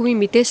сэргийлэх төвийн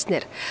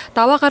мэдээснээр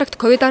даваа гарагт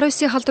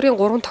COVID-19 халдварын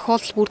 3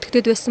 тохиолдол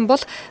бүрдэгдээд байсан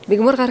бол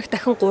мигмар гарагт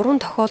дахин 3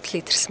 тохиолдол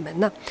илэрсэн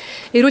байна.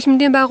 Эрүүл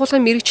мэндийн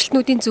байгууллагын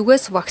мэрэгчлэтнүүдийн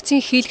зүгээс вакцин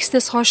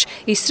хийлгэснээс хойш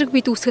эсрэг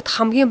бид үүсгэхэд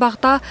хамгийн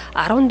багадаа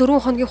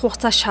 14 хоногийн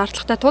хугацаа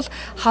шаардлагатай тул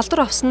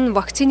халдвар авсан нь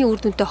вакцины үр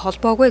дүнтэй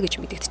холбоогүй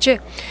гэж мэдэгджээ.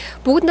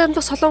 Бүгд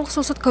найрамдах Солонгос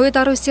улсад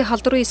COVID-19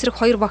 халдварын эсрэг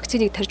 2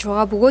 вакциныг тарьж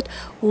байгаа бөгөөд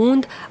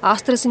үүнд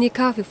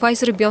AstraZeneca,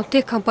 Pfizer,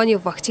 BioNTech компани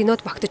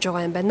вакцинууд багтаж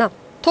байгаа юм байна.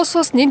 Тус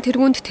улс нэн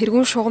тэргуунд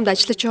тэргуун шугамд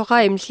ажиллаж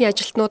байгаа эмнэлгийн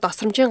ажилтнууд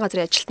асрамжийн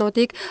газрын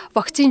ажилтнуудыг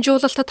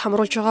вакцинжуулалтад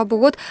хамруулж байгаа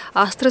бөгөөд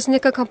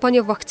AstraZeneca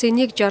компани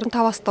вакциныг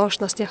 65-аас доош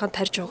насныхан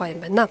тарьж байгаа юм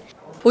байна.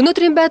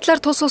 Өнөөдрийн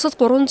байдлаар тус улсад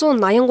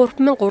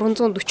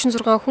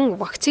 383,346 хүн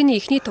вакцины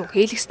эхний тун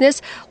хийлгэснээс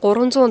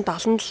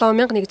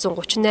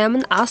 377,138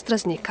 нь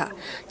AstraZeneca,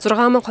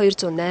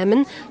 6,208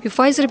 нь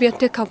Pfizer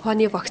BioNTech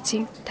компани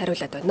вакцин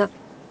тариулаад байна.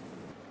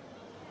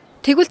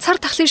 Тэгвэл цар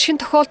тахлын шин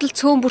тохиолдол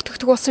цөөн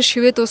бүртгэгдэх болсон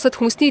Швед улсад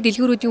хүнсний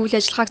дэлгүүрүүдийн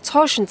үйл ажиллагааг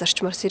цоошин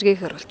зарчмаар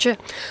сэргээхээр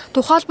болжээ.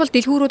 Тухайлбал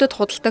дэлгүүрүүдэд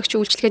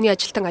худалдагч үйлчилгээний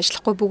ажилтан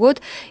ажиллахгүй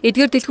бөгөөд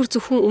эдгээр дэлгүүр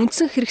зөвхөн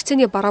үндсэн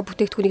хэрэгцээний бараа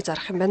бүтээгдэхүүнийг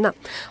зарах юм байна.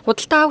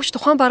 Худалдаа авагч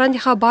тухайн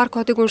барааныхаа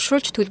баркодыг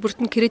уншуулж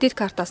төлбөрт нь кредит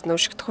картаас нь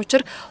уншигдах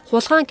учраас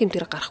хулгайн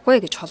гэмтэр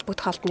гарахгүй гэж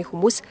холбогдох албаны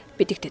хүмүүс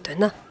мэдэгдэж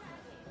байна.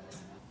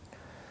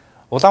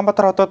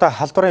 Улаанбаатар хотод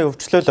халдварын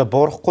өвчлөл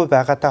буурахгүй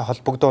байгаатай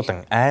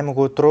холбогдуулан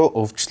аймагуд руу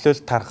өвчлөл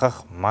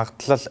тархах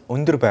магадлал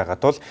өндөр байгаа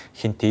тул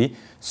Хинти,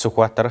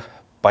 Сүхбаатар,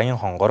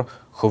 Баянхонгор,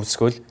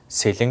 Хөвсгөл,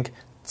 Сэлэнг,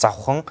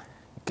 Завхан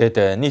гээд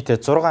нийт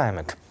 6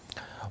 аймаг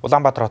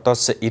Улаанбаатар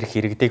хотоос ирэх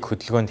иргэдийг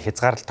хөдөлгөөнд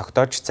хязгаарлалт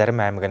тогтоож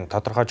зарим аймаг нь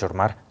тодорхой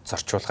журмаар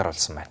зорчуулахар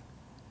болсон байна.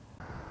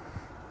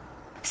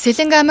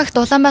 Сэлэнг аймагт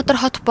Улаанбаатар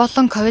хот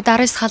болон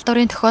COVID-19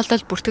 халдварын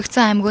тохиолдолд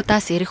бүртгэгдсэн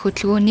аймагуудаас ирэх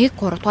хөдөлгөөнийг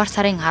 3 дугаар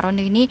сарын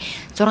 11-ний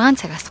 6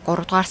 цагаас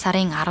 3 дугаар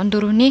сарын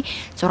 14-ний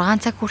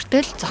 6 цаг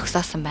хүртэл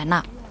зогсоосон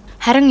байна.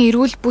 Харин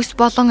эрүүл бүс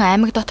болон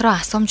аймаг дотроо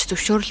асуумж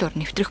зөвшөөрлөөр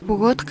нэвтрэх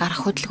бөгөөд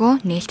гарах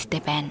хөдөлгөөн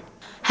нээлттэй байна.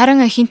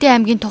 Харин Хинти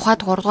аймгийн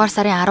тухайд 3 дугаар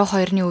сарын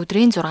 12-ны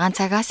өдрийн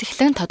 6 цагаас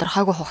эхлэн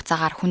тодорхойгүй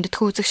хугацаагаар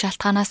хүндэтгэн үзэх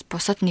шалтгаанаас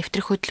бусад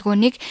нэвтрэх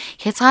хөдөлгөөнийг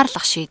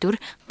хязгаарлах шийдвэр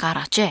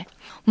гаргажээ.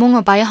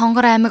 Мөн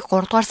Баянхонгор аймаг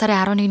 3 дугаар сарын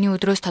 11-ний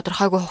өдрөөс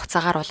тодорхойгүй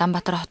хугацаагаар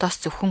Улаанбаатар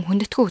хотоос зөвхөн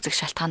хүндэтгэн үзэх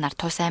шалтгаанаар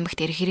тус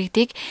аймагт ирэх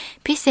иргэдийг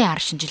PCR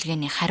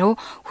шинжилгээний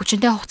хариу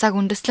хүчинтэй хугацааг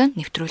үндэслэн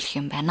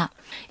нэвтрүүлэх юм байна.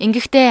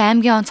 Ингэхдээ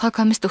аймгийн онцгой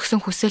комист өгсөн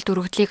хүсэлт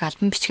өргөдлийг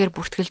албан бичгээр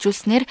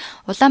бүртгэлжүүлснээр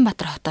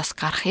Улаанбаатар хотоос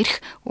гарах эрх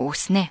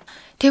үүснэ.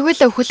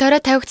 Тэгвэл хөл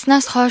хорой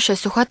тавигдсанаас хойш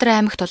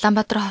Сүхбаатар аймагт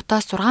Улаанбаатар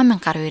хотоос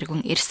 6,000 гаруй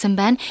иргэн ирсэн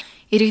байна.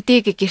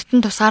 Иргэдийг гэртэн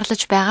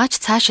тусгаарлаж байгаа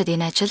ч цаашид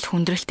энэ ажил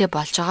хүндрэлтэй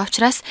болж байгаа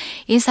учраас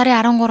энэ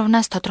сарын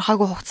 13-наас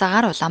тодорхойгүй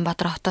хугацаагаар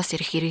Улаанбаатар хотоос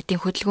ирэх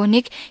иргэдийн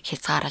хөдөлгөөнийг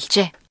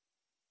хязгаарлажээ.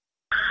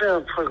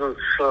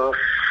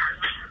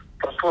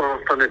 Татвар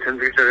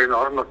тэмдэглэлээр энэ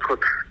орон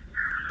нутгад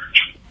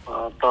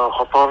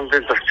хот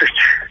хоорондын зарцагч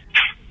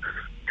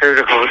тэр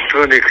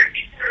хөдөлгөөнийг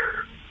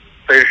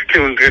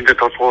эрсдлийн үндэгэндээ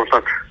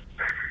тодруулаад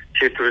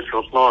шийдвэрлэж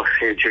болно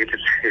гэсэн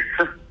чиглэл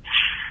хийсэн.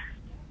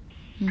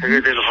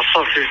 Тэгээд энэ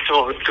хотоос ирж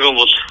байгаа хөдөлгөөн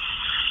бол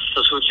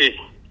сүүлийн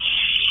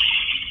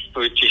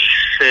үед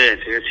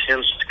тэгээд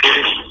хямд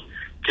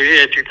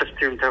гэрээ ажиглалт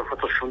юм тавих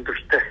хотоос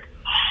хүндрэлтэй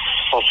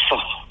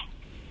болсон.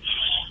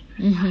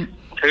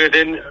 Тэгээд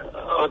энэ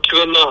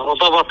хөдөлгөөн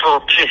Улаанбаатар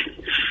хотын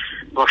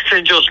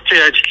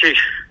вакцинжуулалтын ажлыг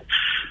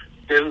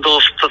энэ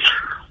дуустал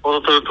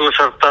 3-4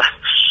 сарда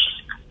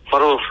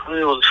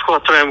баруун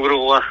Сүхбаатар аймаг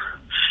руу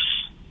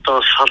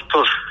тос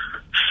халдвар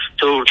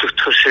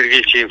зөвлөгдөх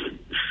сэргийлж юм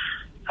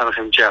арга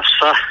хэмжээ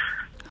авсаа.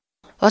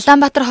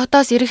 Улаанбаатар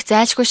хотоос ирэх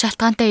зайлшгүй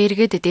шалтгаантай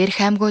иргэд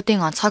дээрх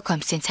аймагуудын онцгой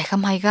комиссийн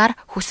цахим хаягаар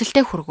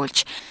хүсэлтэд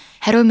хүргүүлж,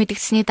 хариу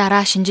мэдэгдсэний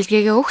дараа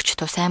шинжилгээгээ өгч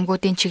тус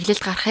аймагуудын чиглэлд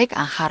гарахыг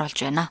анхааруулж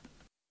байна.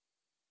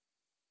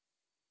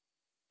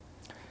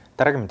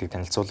 Дараагийн мэдээг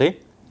танилцуулъя.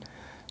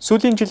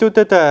 Сүүлийн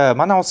жилүүдэд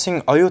манай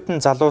улсын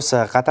оюутан залуус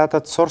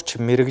гадаадад сурч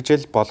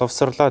мэрэгжил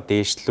боловсролоо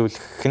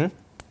дээшлүүлэх нь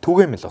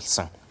түгээмэл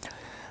болсон.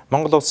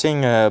 Монгол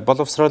улсын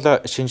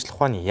боловсрол шинжилх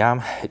ухааны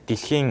яам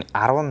дэлхийн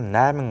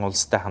 18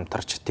 улстай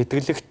хамтарч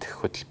тэтгэлэгт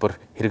хөтөлбөр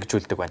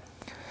хэрэгжүүлдэг байна.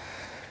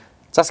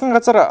 Засгийн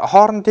газар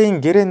хоорондын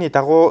гэрээний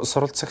дагуу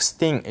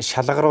суралцагчдын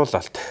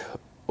шалгаруулалт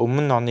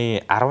өмнө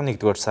оны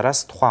 11-р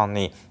сараас тухайн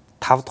оны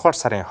 5-р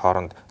сарын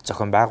хооронд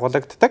зохион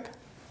байгуулагддаг.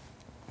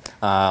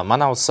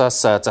 Манай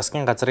улсаас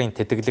засгийн газрын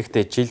тэтгэлэгт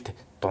жилд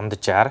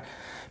дунджаар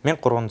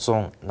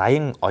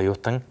 1380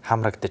 оюутан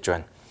хамрагдаж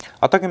байна.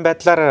 Одоогийн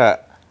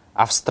байдлаар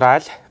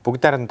Австрали,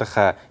 бүгд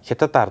найрамдах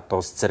Хятад ард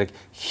улс зэрэг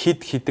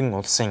хэд хэдэн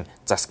улсын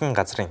засгийн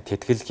газрын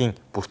тэтгэлгийн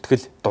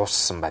бүртгэл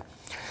дууссан байна.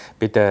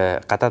 Бид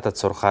гадаадад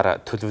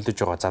сурахаар төлөвлөж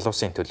байгаа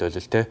залуусын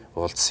төлөөлөлтөд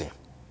уулзсан юм.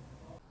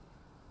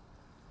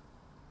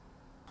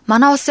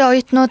 Манай улсын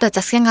оюутнууд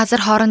засгийн газар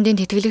хоорондын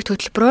тэтгэлэгт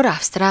хөтөлбөрөөр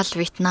Австрали,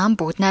 Вьетнам,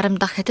 бүгд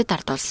найрамдах Хятад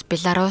ард улс,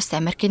 Беларусь,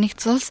 Америкийн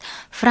нэгдсэн улс,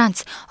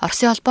 Франц,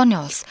 Оросын холбооны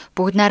улс,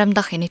 бүгд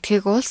найрамдах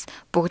Энэтхэг улс,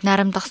 бүгд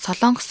найрамдах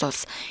Солонгос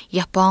улс,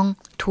 Япон,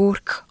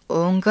 Турк,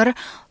 Унгар,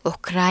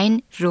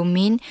 Украин,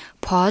 Румын,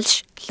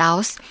 Польш,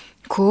 Лаос,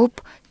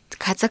 Куб,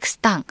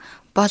 Казахстан,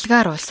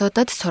 Болгар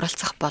улсуудад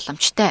суралцах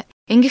боломжтой.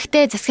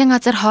 Ингэхдээ засгийн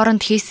газар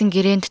хооронд хийсэн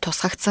гэрээнд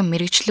тусгагдсан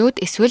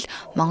мэрэгчлүүд эсвэл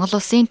Монгол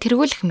улсын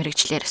тэргүүлэх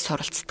мэрэгчлэр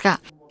суралцдаг.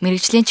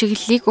 Мэргэжлийн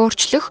чиглэлийг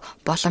өөрчлөх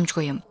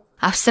боломжгүй юм.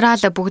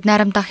 Австрали, бүгд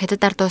найрамдах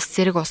Хятад ард улс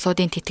зэрэг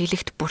улсуудын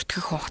тэтгэлэгт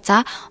бүртгэх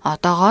хугацаа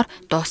одоогоор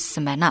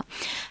дууссан байна.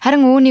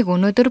 Харин үүнийг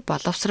өнөөдөр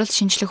боловсрол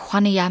шинжилх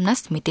ухааны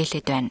яамнаас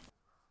мэдээлээд байна.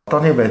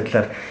 Одооны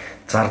байдлаар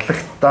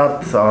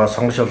зарлагтаад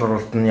сонгон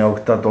шалгуулалт нь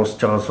явагдаад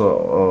дуусж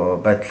байгаа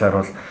байдлаар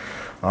бол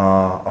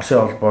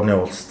Оросын холбооны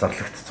улс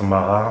зарлагдсан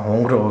байгаа.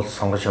 Унгарын улс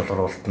сонгон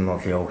шалгуулалт нь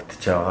бол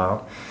явагдаж байгаа.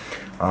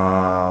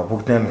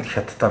 Бүгд найрамдах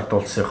Хятад ард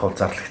улсынх бол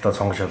зарлагтаа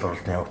сонгон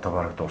шалгуулалтын явагдаа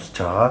бараг дуусч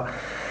байгаа.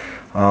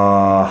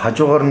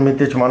 Хажуугаар нь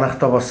мэдээж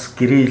манайхтаа бас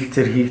гэрээ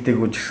хэлцээр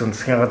хийгдэг үжигсэн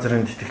засгийн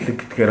газрын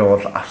тэтгэлэг гэдгээр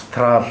бол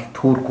Австрали,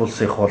 Турк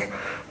улсынх бол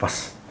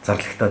бас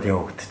зарлагтаад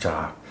явагдаж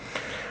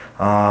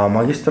байгаа.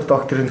 Магистр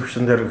докторийн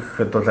төвшин дээр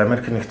гэхэд бол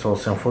Америкийн нэгдсэн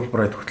улсын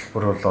Fulbright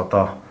хөтөлбөр бол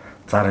одоо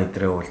зар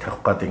идрээ үл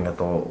тавих гээд ингээд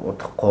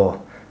удахгүй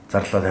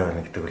зарлал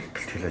тавина гэдэг бол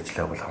бэлтгэл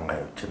ажиллагаа бол хангаа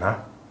явж байна.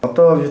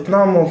 Одоо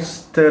Вьетнам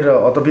улс дээр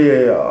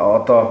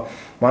одоо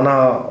манай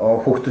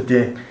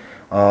хүүхдүүдийн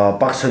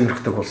баг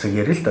сонирхдаг улсыг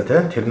ярил л да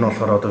тийм. Тэр нь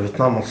болохоор одоо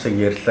Вьетнам улсыг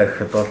ярьлаа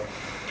гэхэд бол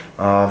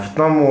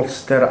Вьетнам улс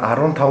дээр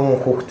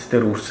 15 хүүхд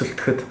дээр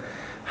өрсөлдөхэд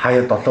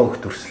хаяа 7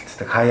 хүүхд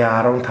өрсөлддөг. Хаяа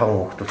 15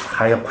 хүүхд,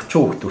 хаяа 30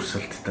 хүүхд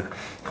өрсөлддөг.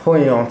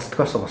 Тухайн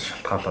онцлогоос бас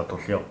шалтгаалаад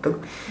бол явдаг.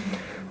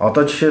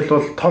 Одоо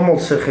жишээлбэл том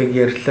улсынхыг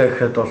ярьлаа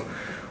гэхэд бол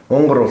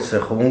Унгар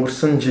улсынх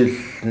өнгөрсөн жил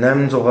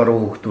 800 гаруй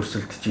хүүхд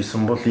өрсөлдөж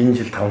исэн бол энэ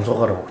жил 500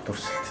 гаруй хүүхд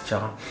өрсөлдөж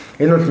байгаа.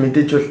 Энэ бол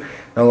мэдээж бол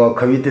нөгөө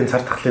ковидын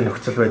цар тахлын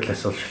нөхцөл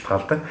байдлаас бол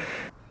шалтгаалдаг.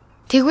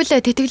 Тэгвэл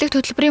тэтгэлэг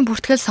хөтөлбөрийн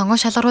бүртгэл сонгон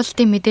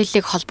шалгаруулалтын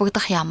мэдээллийг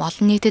холбогдох яам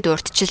олон нийтэд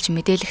урьдчилж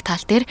мэдээлэх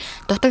тал дээр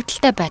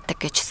дутагдaltaй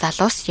байдаг гэж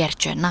залуус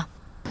ярьж байна.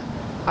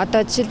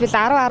 Одоо жишээлбэл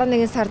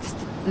 10-11 сард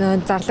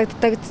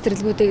зарлагддаг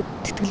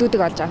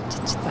тэтгэлгүүдийг олж авч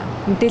чадсан.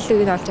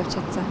 Мэдээллийг нь олж авч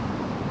чадсан.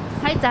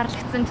 Сая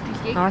зарлагдсан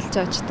тэтгэлгийг олж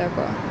авч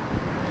чадаагүй.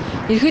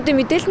 Ерөөдөө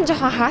мэдээлэл нь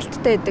жоохон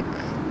хаалттай байдаг.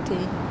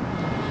 Тий.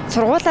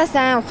 Сургуулаа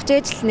сайн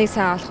ухажээжлэнийг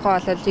сайн олохгүй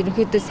бол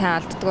ерөөдөө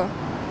сайн алддаг.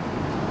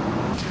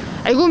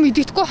 Айгүй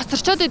мэддэхгүй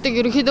хоцорчоод байдаг.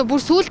 Ерөөдөө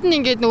бүр сүүлд нь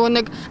ингээд нөгөө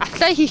нэг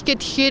аплай хийх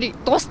гээд ихээр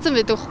дууссан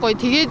байдаг байхгүй.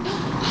 Тэгээд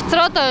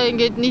хоцроод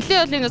ингээд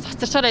нэлээд олынаас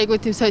хоцорчоор айгүй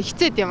тэмсээ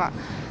хицээд юм аа.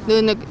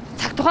 Нөгөө нэг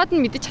цаг тухайд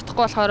нь мэдэж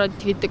чадахгүй болохоор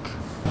тэгдэг.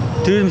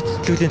 Тэр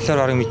мэдээллийн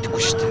талаар арга мэдэхгүй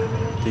шүү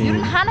дээ. Ер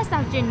нь хаанаас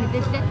авч яах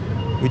мэдээлэл?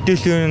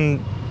 Мэдээллийн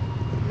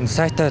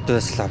сайтаас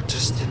л авч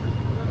байгаа шүү дээ.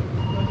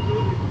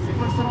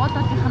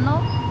 Сургуулиудынх нь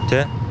уу?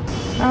 Тэ.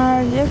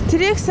 Яг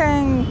тэрийг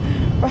сайн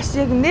бас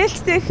яг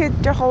нээлттэй гэхэд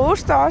жоохон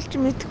өөртөө олж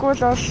мэдэхгүй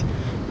бол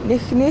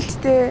нэг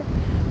нээлттэй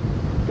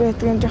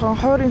байдаг юм жоохон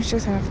ховор юм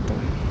шиг санагддаг.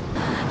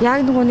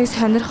 Яг нөгөөнийг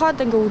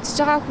сонирхоод ингээ үзэж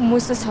байгаа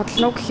хүмүүсээс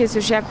судалнуу гэхээс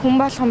биш яг хүн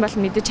болгон бол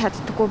мэдэж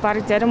чаддаггүй.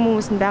 Бараг зарим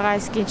хүмүүс нь байгаа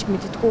эсгийнч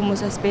мэддэггүй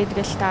хүмүүсээс байдаг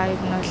л та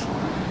ер нь бол.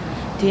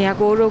 Тэг яг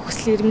өөрөө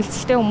хүсэл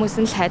эрмэлзэлтэй хүмүүс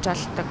нь л хайж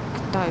олдог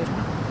тоо ер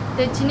нь.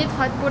 Тэгээ чиний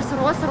тухайд бүр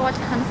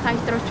сургуулийн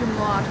сайт руу ч юм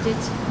уу орж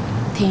иж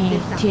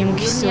тийм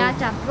гэсэн.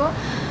 Яаж авдгүй?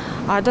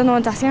 Одоо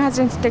нөгөө засгийн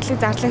газрын тэтгэлэг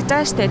зарлагдж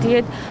байгаа шүү дээ.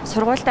 Тэгээд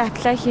сургуультай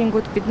аплай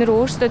хийнгүүт бид нөр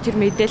өөрсдөө тэр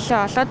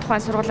мэдээлэлээ олоод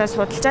тухайн сургуулиас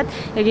судалчаад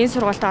яг энэ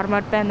сургуульд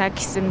ормоор байна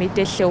гэсэн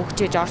мэдээлэлээ өгч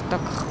иж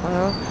ордог байхгүй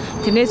юу.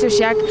 Тэрнээс биш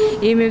яг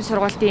ийм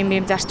сургуультай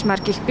ийм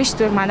зарчмаар гих биш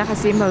зүгээр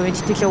манайхаас ийм хувийн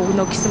тэтгэлээ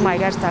өгнө гэсэн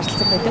маягаар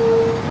зарласан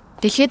байдаг.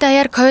 Дэлхийд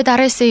даяар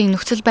COVID-19-ийн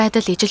нөхцөл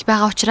байдал ижил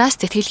байгаа учраас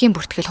тэтгэлгийн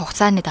бүртгэл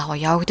хугацааны дагуу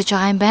явагдаж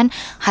байгаа юм байна.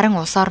 Харин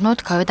улс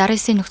орнууд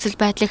COVID-19-ийн нөхцөл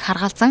байдлыг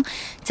харгалзан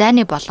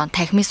зайны болон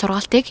танхимын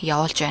сургалтыг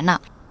явуулж байна.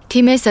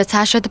 Тиймээс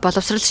цаашид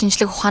боловсрол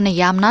шинжилх ухааны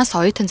яамнаас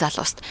оюутан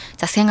залууст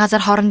засгийн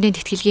газар хоорондын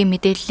тэтгэлгийн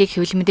мэдээллийг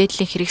хэвлэл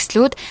мэдээллийн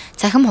хэрэгслүүд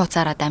цахим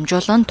хуудасаараа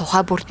дамжуулан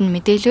тухай бүрдэнд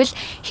мэдээлвэл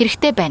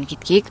хэрэгтэй байна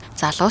гэдгийг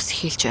залуус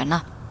хэлж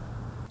байна.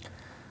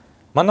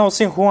 Манай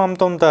улсын хүн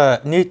амдунд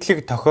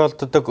нийтлэг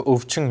тохиолддог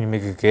өвчин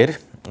эмээгээр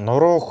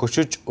нуруу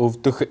хөшөж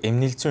өвдөх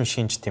эмнэлзүүн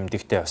шинж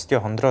тэмдэгтээ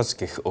остеохондроз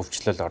гэх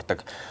өвчлөл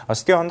ордог.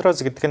 Остеохондроз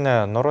гэдэг нь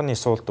нурууны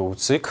суулт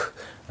үүсэх,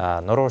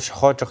 нуруу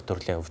шохоожох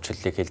төрлийн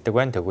өвчлөлийг хэлдэг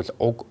байна. Тэгвэл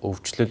уг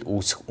өвчлөл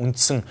үүсэх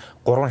үндсэн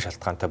 3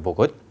 шалтгаантай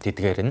бөгөөд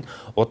тэдгээр нь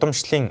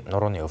удамшлын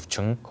нурууны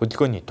өвчин,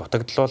 хөдөлгөөний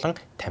дутагдал болон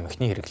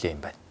тамхины хэрэглээ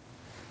юм байна.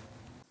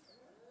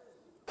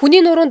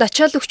 Хүний нуруунд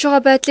ачаал өгч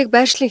байгаа байдлыг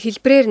байршлын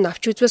хэлбэрээр нь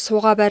авч үзвээс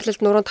суугаа байрлалд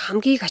нуруунд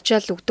хамгийн их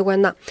ачаал өгдөг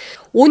байна.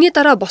 Үүний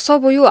дараа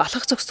босоо буюу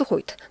алхах зогсох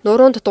үед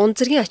нуруунд дунд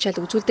зэргийн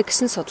ачаал үзүүлдэг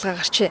гэсэн судалгаа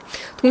гарчээ.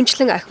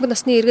 Түүнчлэн ахмад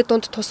насны иргэд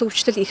дунд тус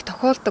өвчлөл их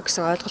тохиолдог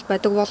гэсэн ойлголт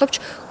байдаг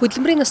боловч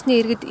хөдөлмөрийн насны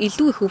иргэд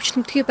илүү их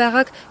өвчлөмтгий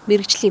байгааг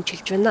мэрэгжлийн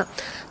хэлж байна.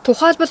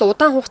 Тухайлбал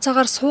удаан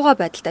хугацаагаар суугаа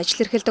байдалд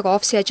ажил эрхэлдэг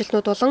офисын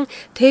ажилтнууд болон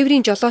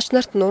тээврийн жолооч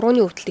нарт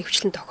нурууны өвдөлт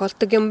өвчлөн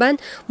тохиолдог юм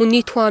байна. Мөн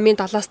нийт хүн амын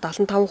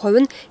 70-75%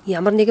 нь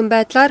ямар нэгэн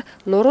байдлаар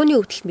нурууны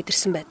өвдөлт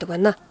мэдэрсэн байдаг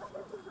байна.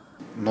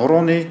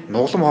 Нурууны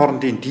нуглам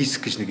хоорондын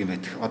диск гэж нэг юм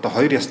байдаг. Одоо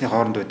хоёр ясны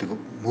хооронд байдаг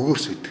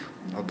мөгөөрс байдаг.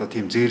 Одоо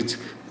тийм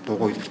зээрзэг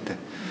дугуй хэлбэртэй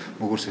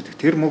мөгөөрс байдаг.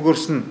 Тэр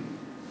мөгөөрс нь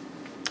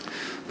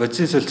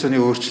бодисын солилцооны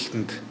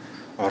өөрчлөлтөнд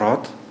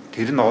ороод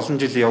тэр нь олон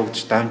жил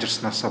явагдаж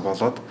дамжирснаасаа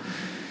болоод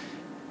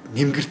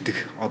нэмгэрдэг.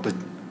 Одоо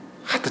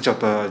хатаж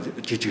одоо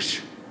жижигэрч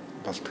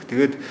болдог.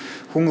 Тэгээд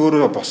хүн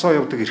өөрөө босоо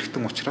явдаг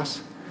эрхтэн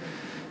учраас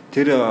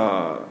тэр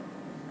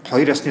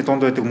хоёр ясны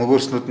дунд байдаг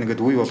мөгөөрснүүд нь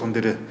ингээд үе болгон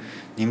дээр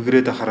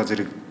нэмгэрээд хараа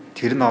зэрэг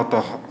тэр нь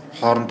одоо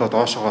хоорондоо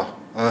доошоо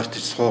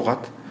ойртож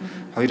суугаад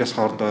хоёр яс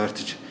хоорондоо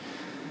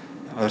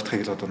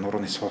ойртохыг л одоо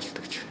нурууны суулт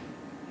гэж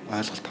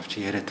ойлголт авч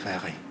яриад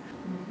байгаа юм.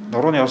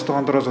 Нурууны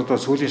остеохондроз одоо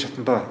сүүлийн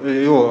шатанда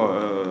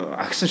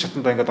агсан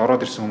шатанда ингээд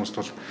ороод ирсэн хүмүүст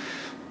бол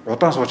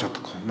удаан сууж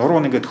чадахгүй. Нуруу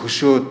нь ингээд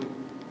хөшөөд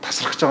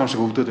тасрах гэж байгаа юм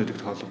шиг өвдөд байдаг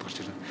тохиолдол гарч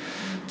ирнэ.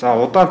 За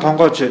удаан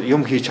тонгоож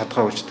юм хийж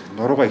чадгаа болждаг.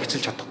 Нуруугаа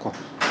ихцэлж чадахгүй.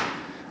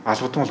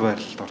 Албатмал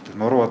байрлалд ордог.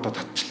 Нуруу одоо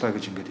татчлаа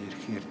гэж ингээд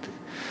ярьдаг.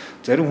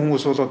 Зарим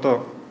хүмүүс бол одоо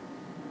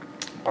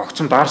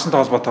огцом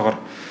даарсантай холбоотойгоор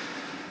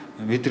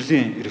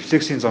мэдрэлийн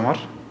рефлексийн замаар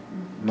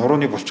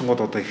нурууны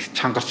булчингууд одоо их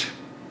чангарч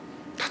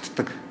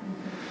татдаг.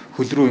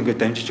 Хөл рүү ингээд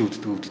дамжиж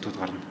өвддөг өвдөлтүүд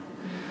гарна.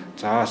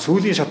 За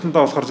сүүлийн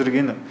шатандаа болохоор зэрэг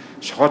энэ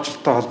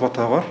шохоожлолтой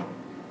холбоотойгоор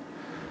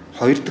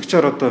хоёр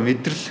дахьчаар одоо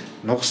мэдрэл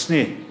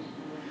нугасны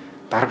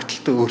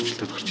дарагдaltaй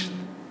өөрчлөлтүүд гарч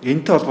ирнэ.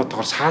 Энэтэй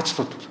холбоотойгоор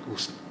саачлууд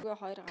үүснэ.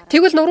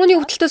 Тэгвэл нурууны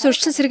өвдөлтөөс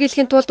урьдчилан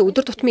сэргийлэхийн тулд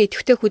өдөр тутмын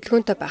идэвхтэй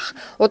хөдөлгөөнтэй байх,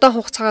 удаан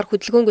хугацаагаар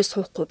хөдөлгөөнгөө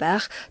суухгүй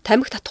байх,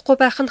 тамхи татахгүй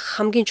байх нь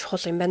хамгийн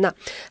чухал юм байна.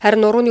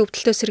 Харин нурууны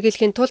өвдөлтөөс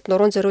сэргийлэхийн тулд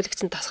нуруунд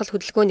зориулагдсан дасгал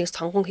хөдөлгөөнийг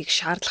сонгон хийх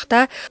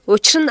шаардлагатай.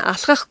 Учир нь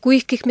алхах,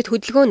 гүйх гэх мэт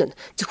хөдөлгөөн нь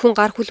зөвхөн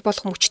гар хүл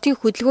болох мөчтийн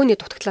хөдөлгөөний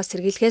дутагдлаас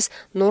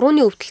сэргийлэхээс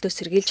нурууны өвдөлтөөс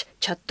сэргийлж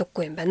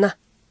чаддаггүй юм байна.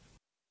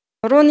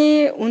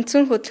 Нурууны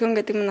үндсэн хөдөлгөөн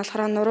гэдэг нь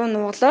болохоор нуруу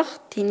нуглах,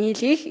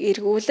 тэнээлэх,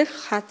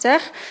 эргүүлэх,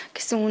 хазайх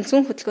гэсэн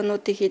үндсэн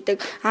хөдөлгөөнүүдийг хийдэг.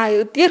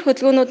 Эдгээр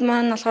хөдөлгөөнүүд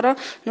маань болохоор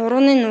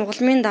нурууны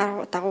нугламын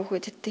дагуу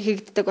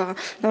хийгддэг байгаа.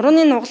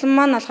 Нурууны нуглам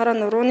маань болохоор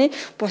нурууны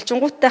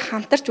булчингуудтай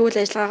хамтарч үйл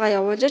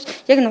ажиллагаагаа явуулж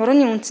яг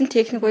нурууны үндсэн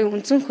техник буюу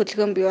үндсэн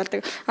хөдөлгөөн бий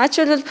болдог.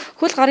 Жишээлбэл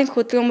хөл гарын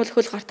хөдөлгөөн бол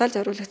хөл гартаа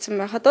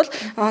зориулагдсан байхад бол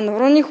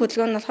нурууны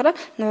хөдөлгөөн нь болохоор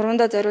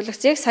нуруундаа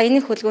зориулагдсан яг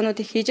саяны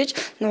хөдөлгөөнүүдийг хийж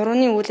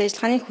нурууны үйл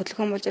ажиллагааны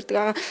хөдөлгөөн болж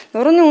ирдэг.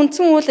 Нурууны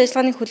үндсэн үйл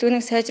ажиллагааны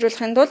хөдөлгөөнийг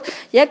сайжруулахын тулд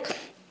яг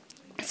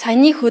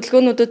саяны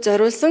хөдөлгөөнүүдэд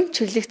зориулсан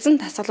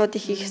чиглэгдсэн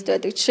дасгалуудыг хийх ёстой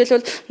байдаг.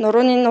 Жишээлбэл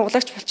нурууны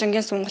нуглагч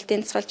булчингийн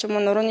сунгалтын дасгал ч юм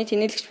уу, нурууны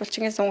тэнээлэгч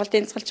булчингийн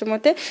сунгалтын дасгал ч юм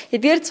уу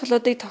эдгээр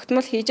дасгалуудыг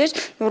тогтмол хийж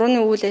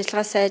нурууны үйл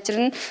ажиллагаа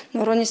сайжирна,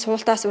 нурууны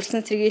суултаас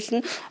урьдчилан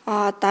сэргийлнэ,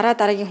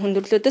 дараагийн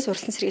хүндрэлүүдээс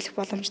урьдчилан сэргийлэх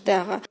боломжтой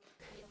байгаа.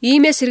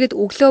 Иймээс иргэд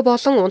өглөө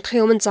болон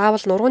унтахын өмнө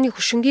заавал нурууны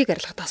хөшингийг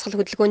арилгах дасгал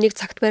хөдөлгөөнийг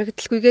цагт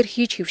баригдалгүйгээр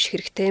хийж хэвших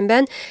хэрэгтэй юм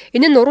байна.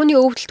 Энэ нь нурууны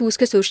өвдөлт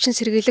үүсгээс урьдчилан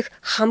сэргийлэх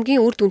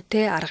хамгийн үр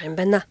дүнтэй арга юм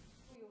байна.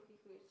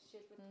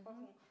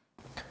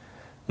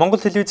 Монгол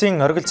телевизийн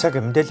оргил цаг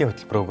мэдээллийн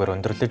хөтөлбөрөөр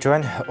өндөрлөж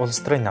байна.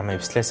 Улс төрийн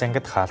намын эвслээс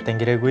ангид хаалтын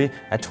гэрээгүй,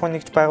 аж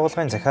ахуйн нэгж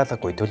байгууллагын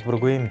захиалгагүй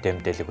төлбөргүй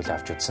мэдээллийг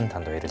авч үзсэн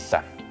танд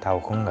баярлалаа. Та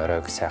бүхэн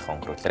оройг сайхан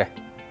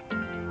өнгөрүүлээрэй.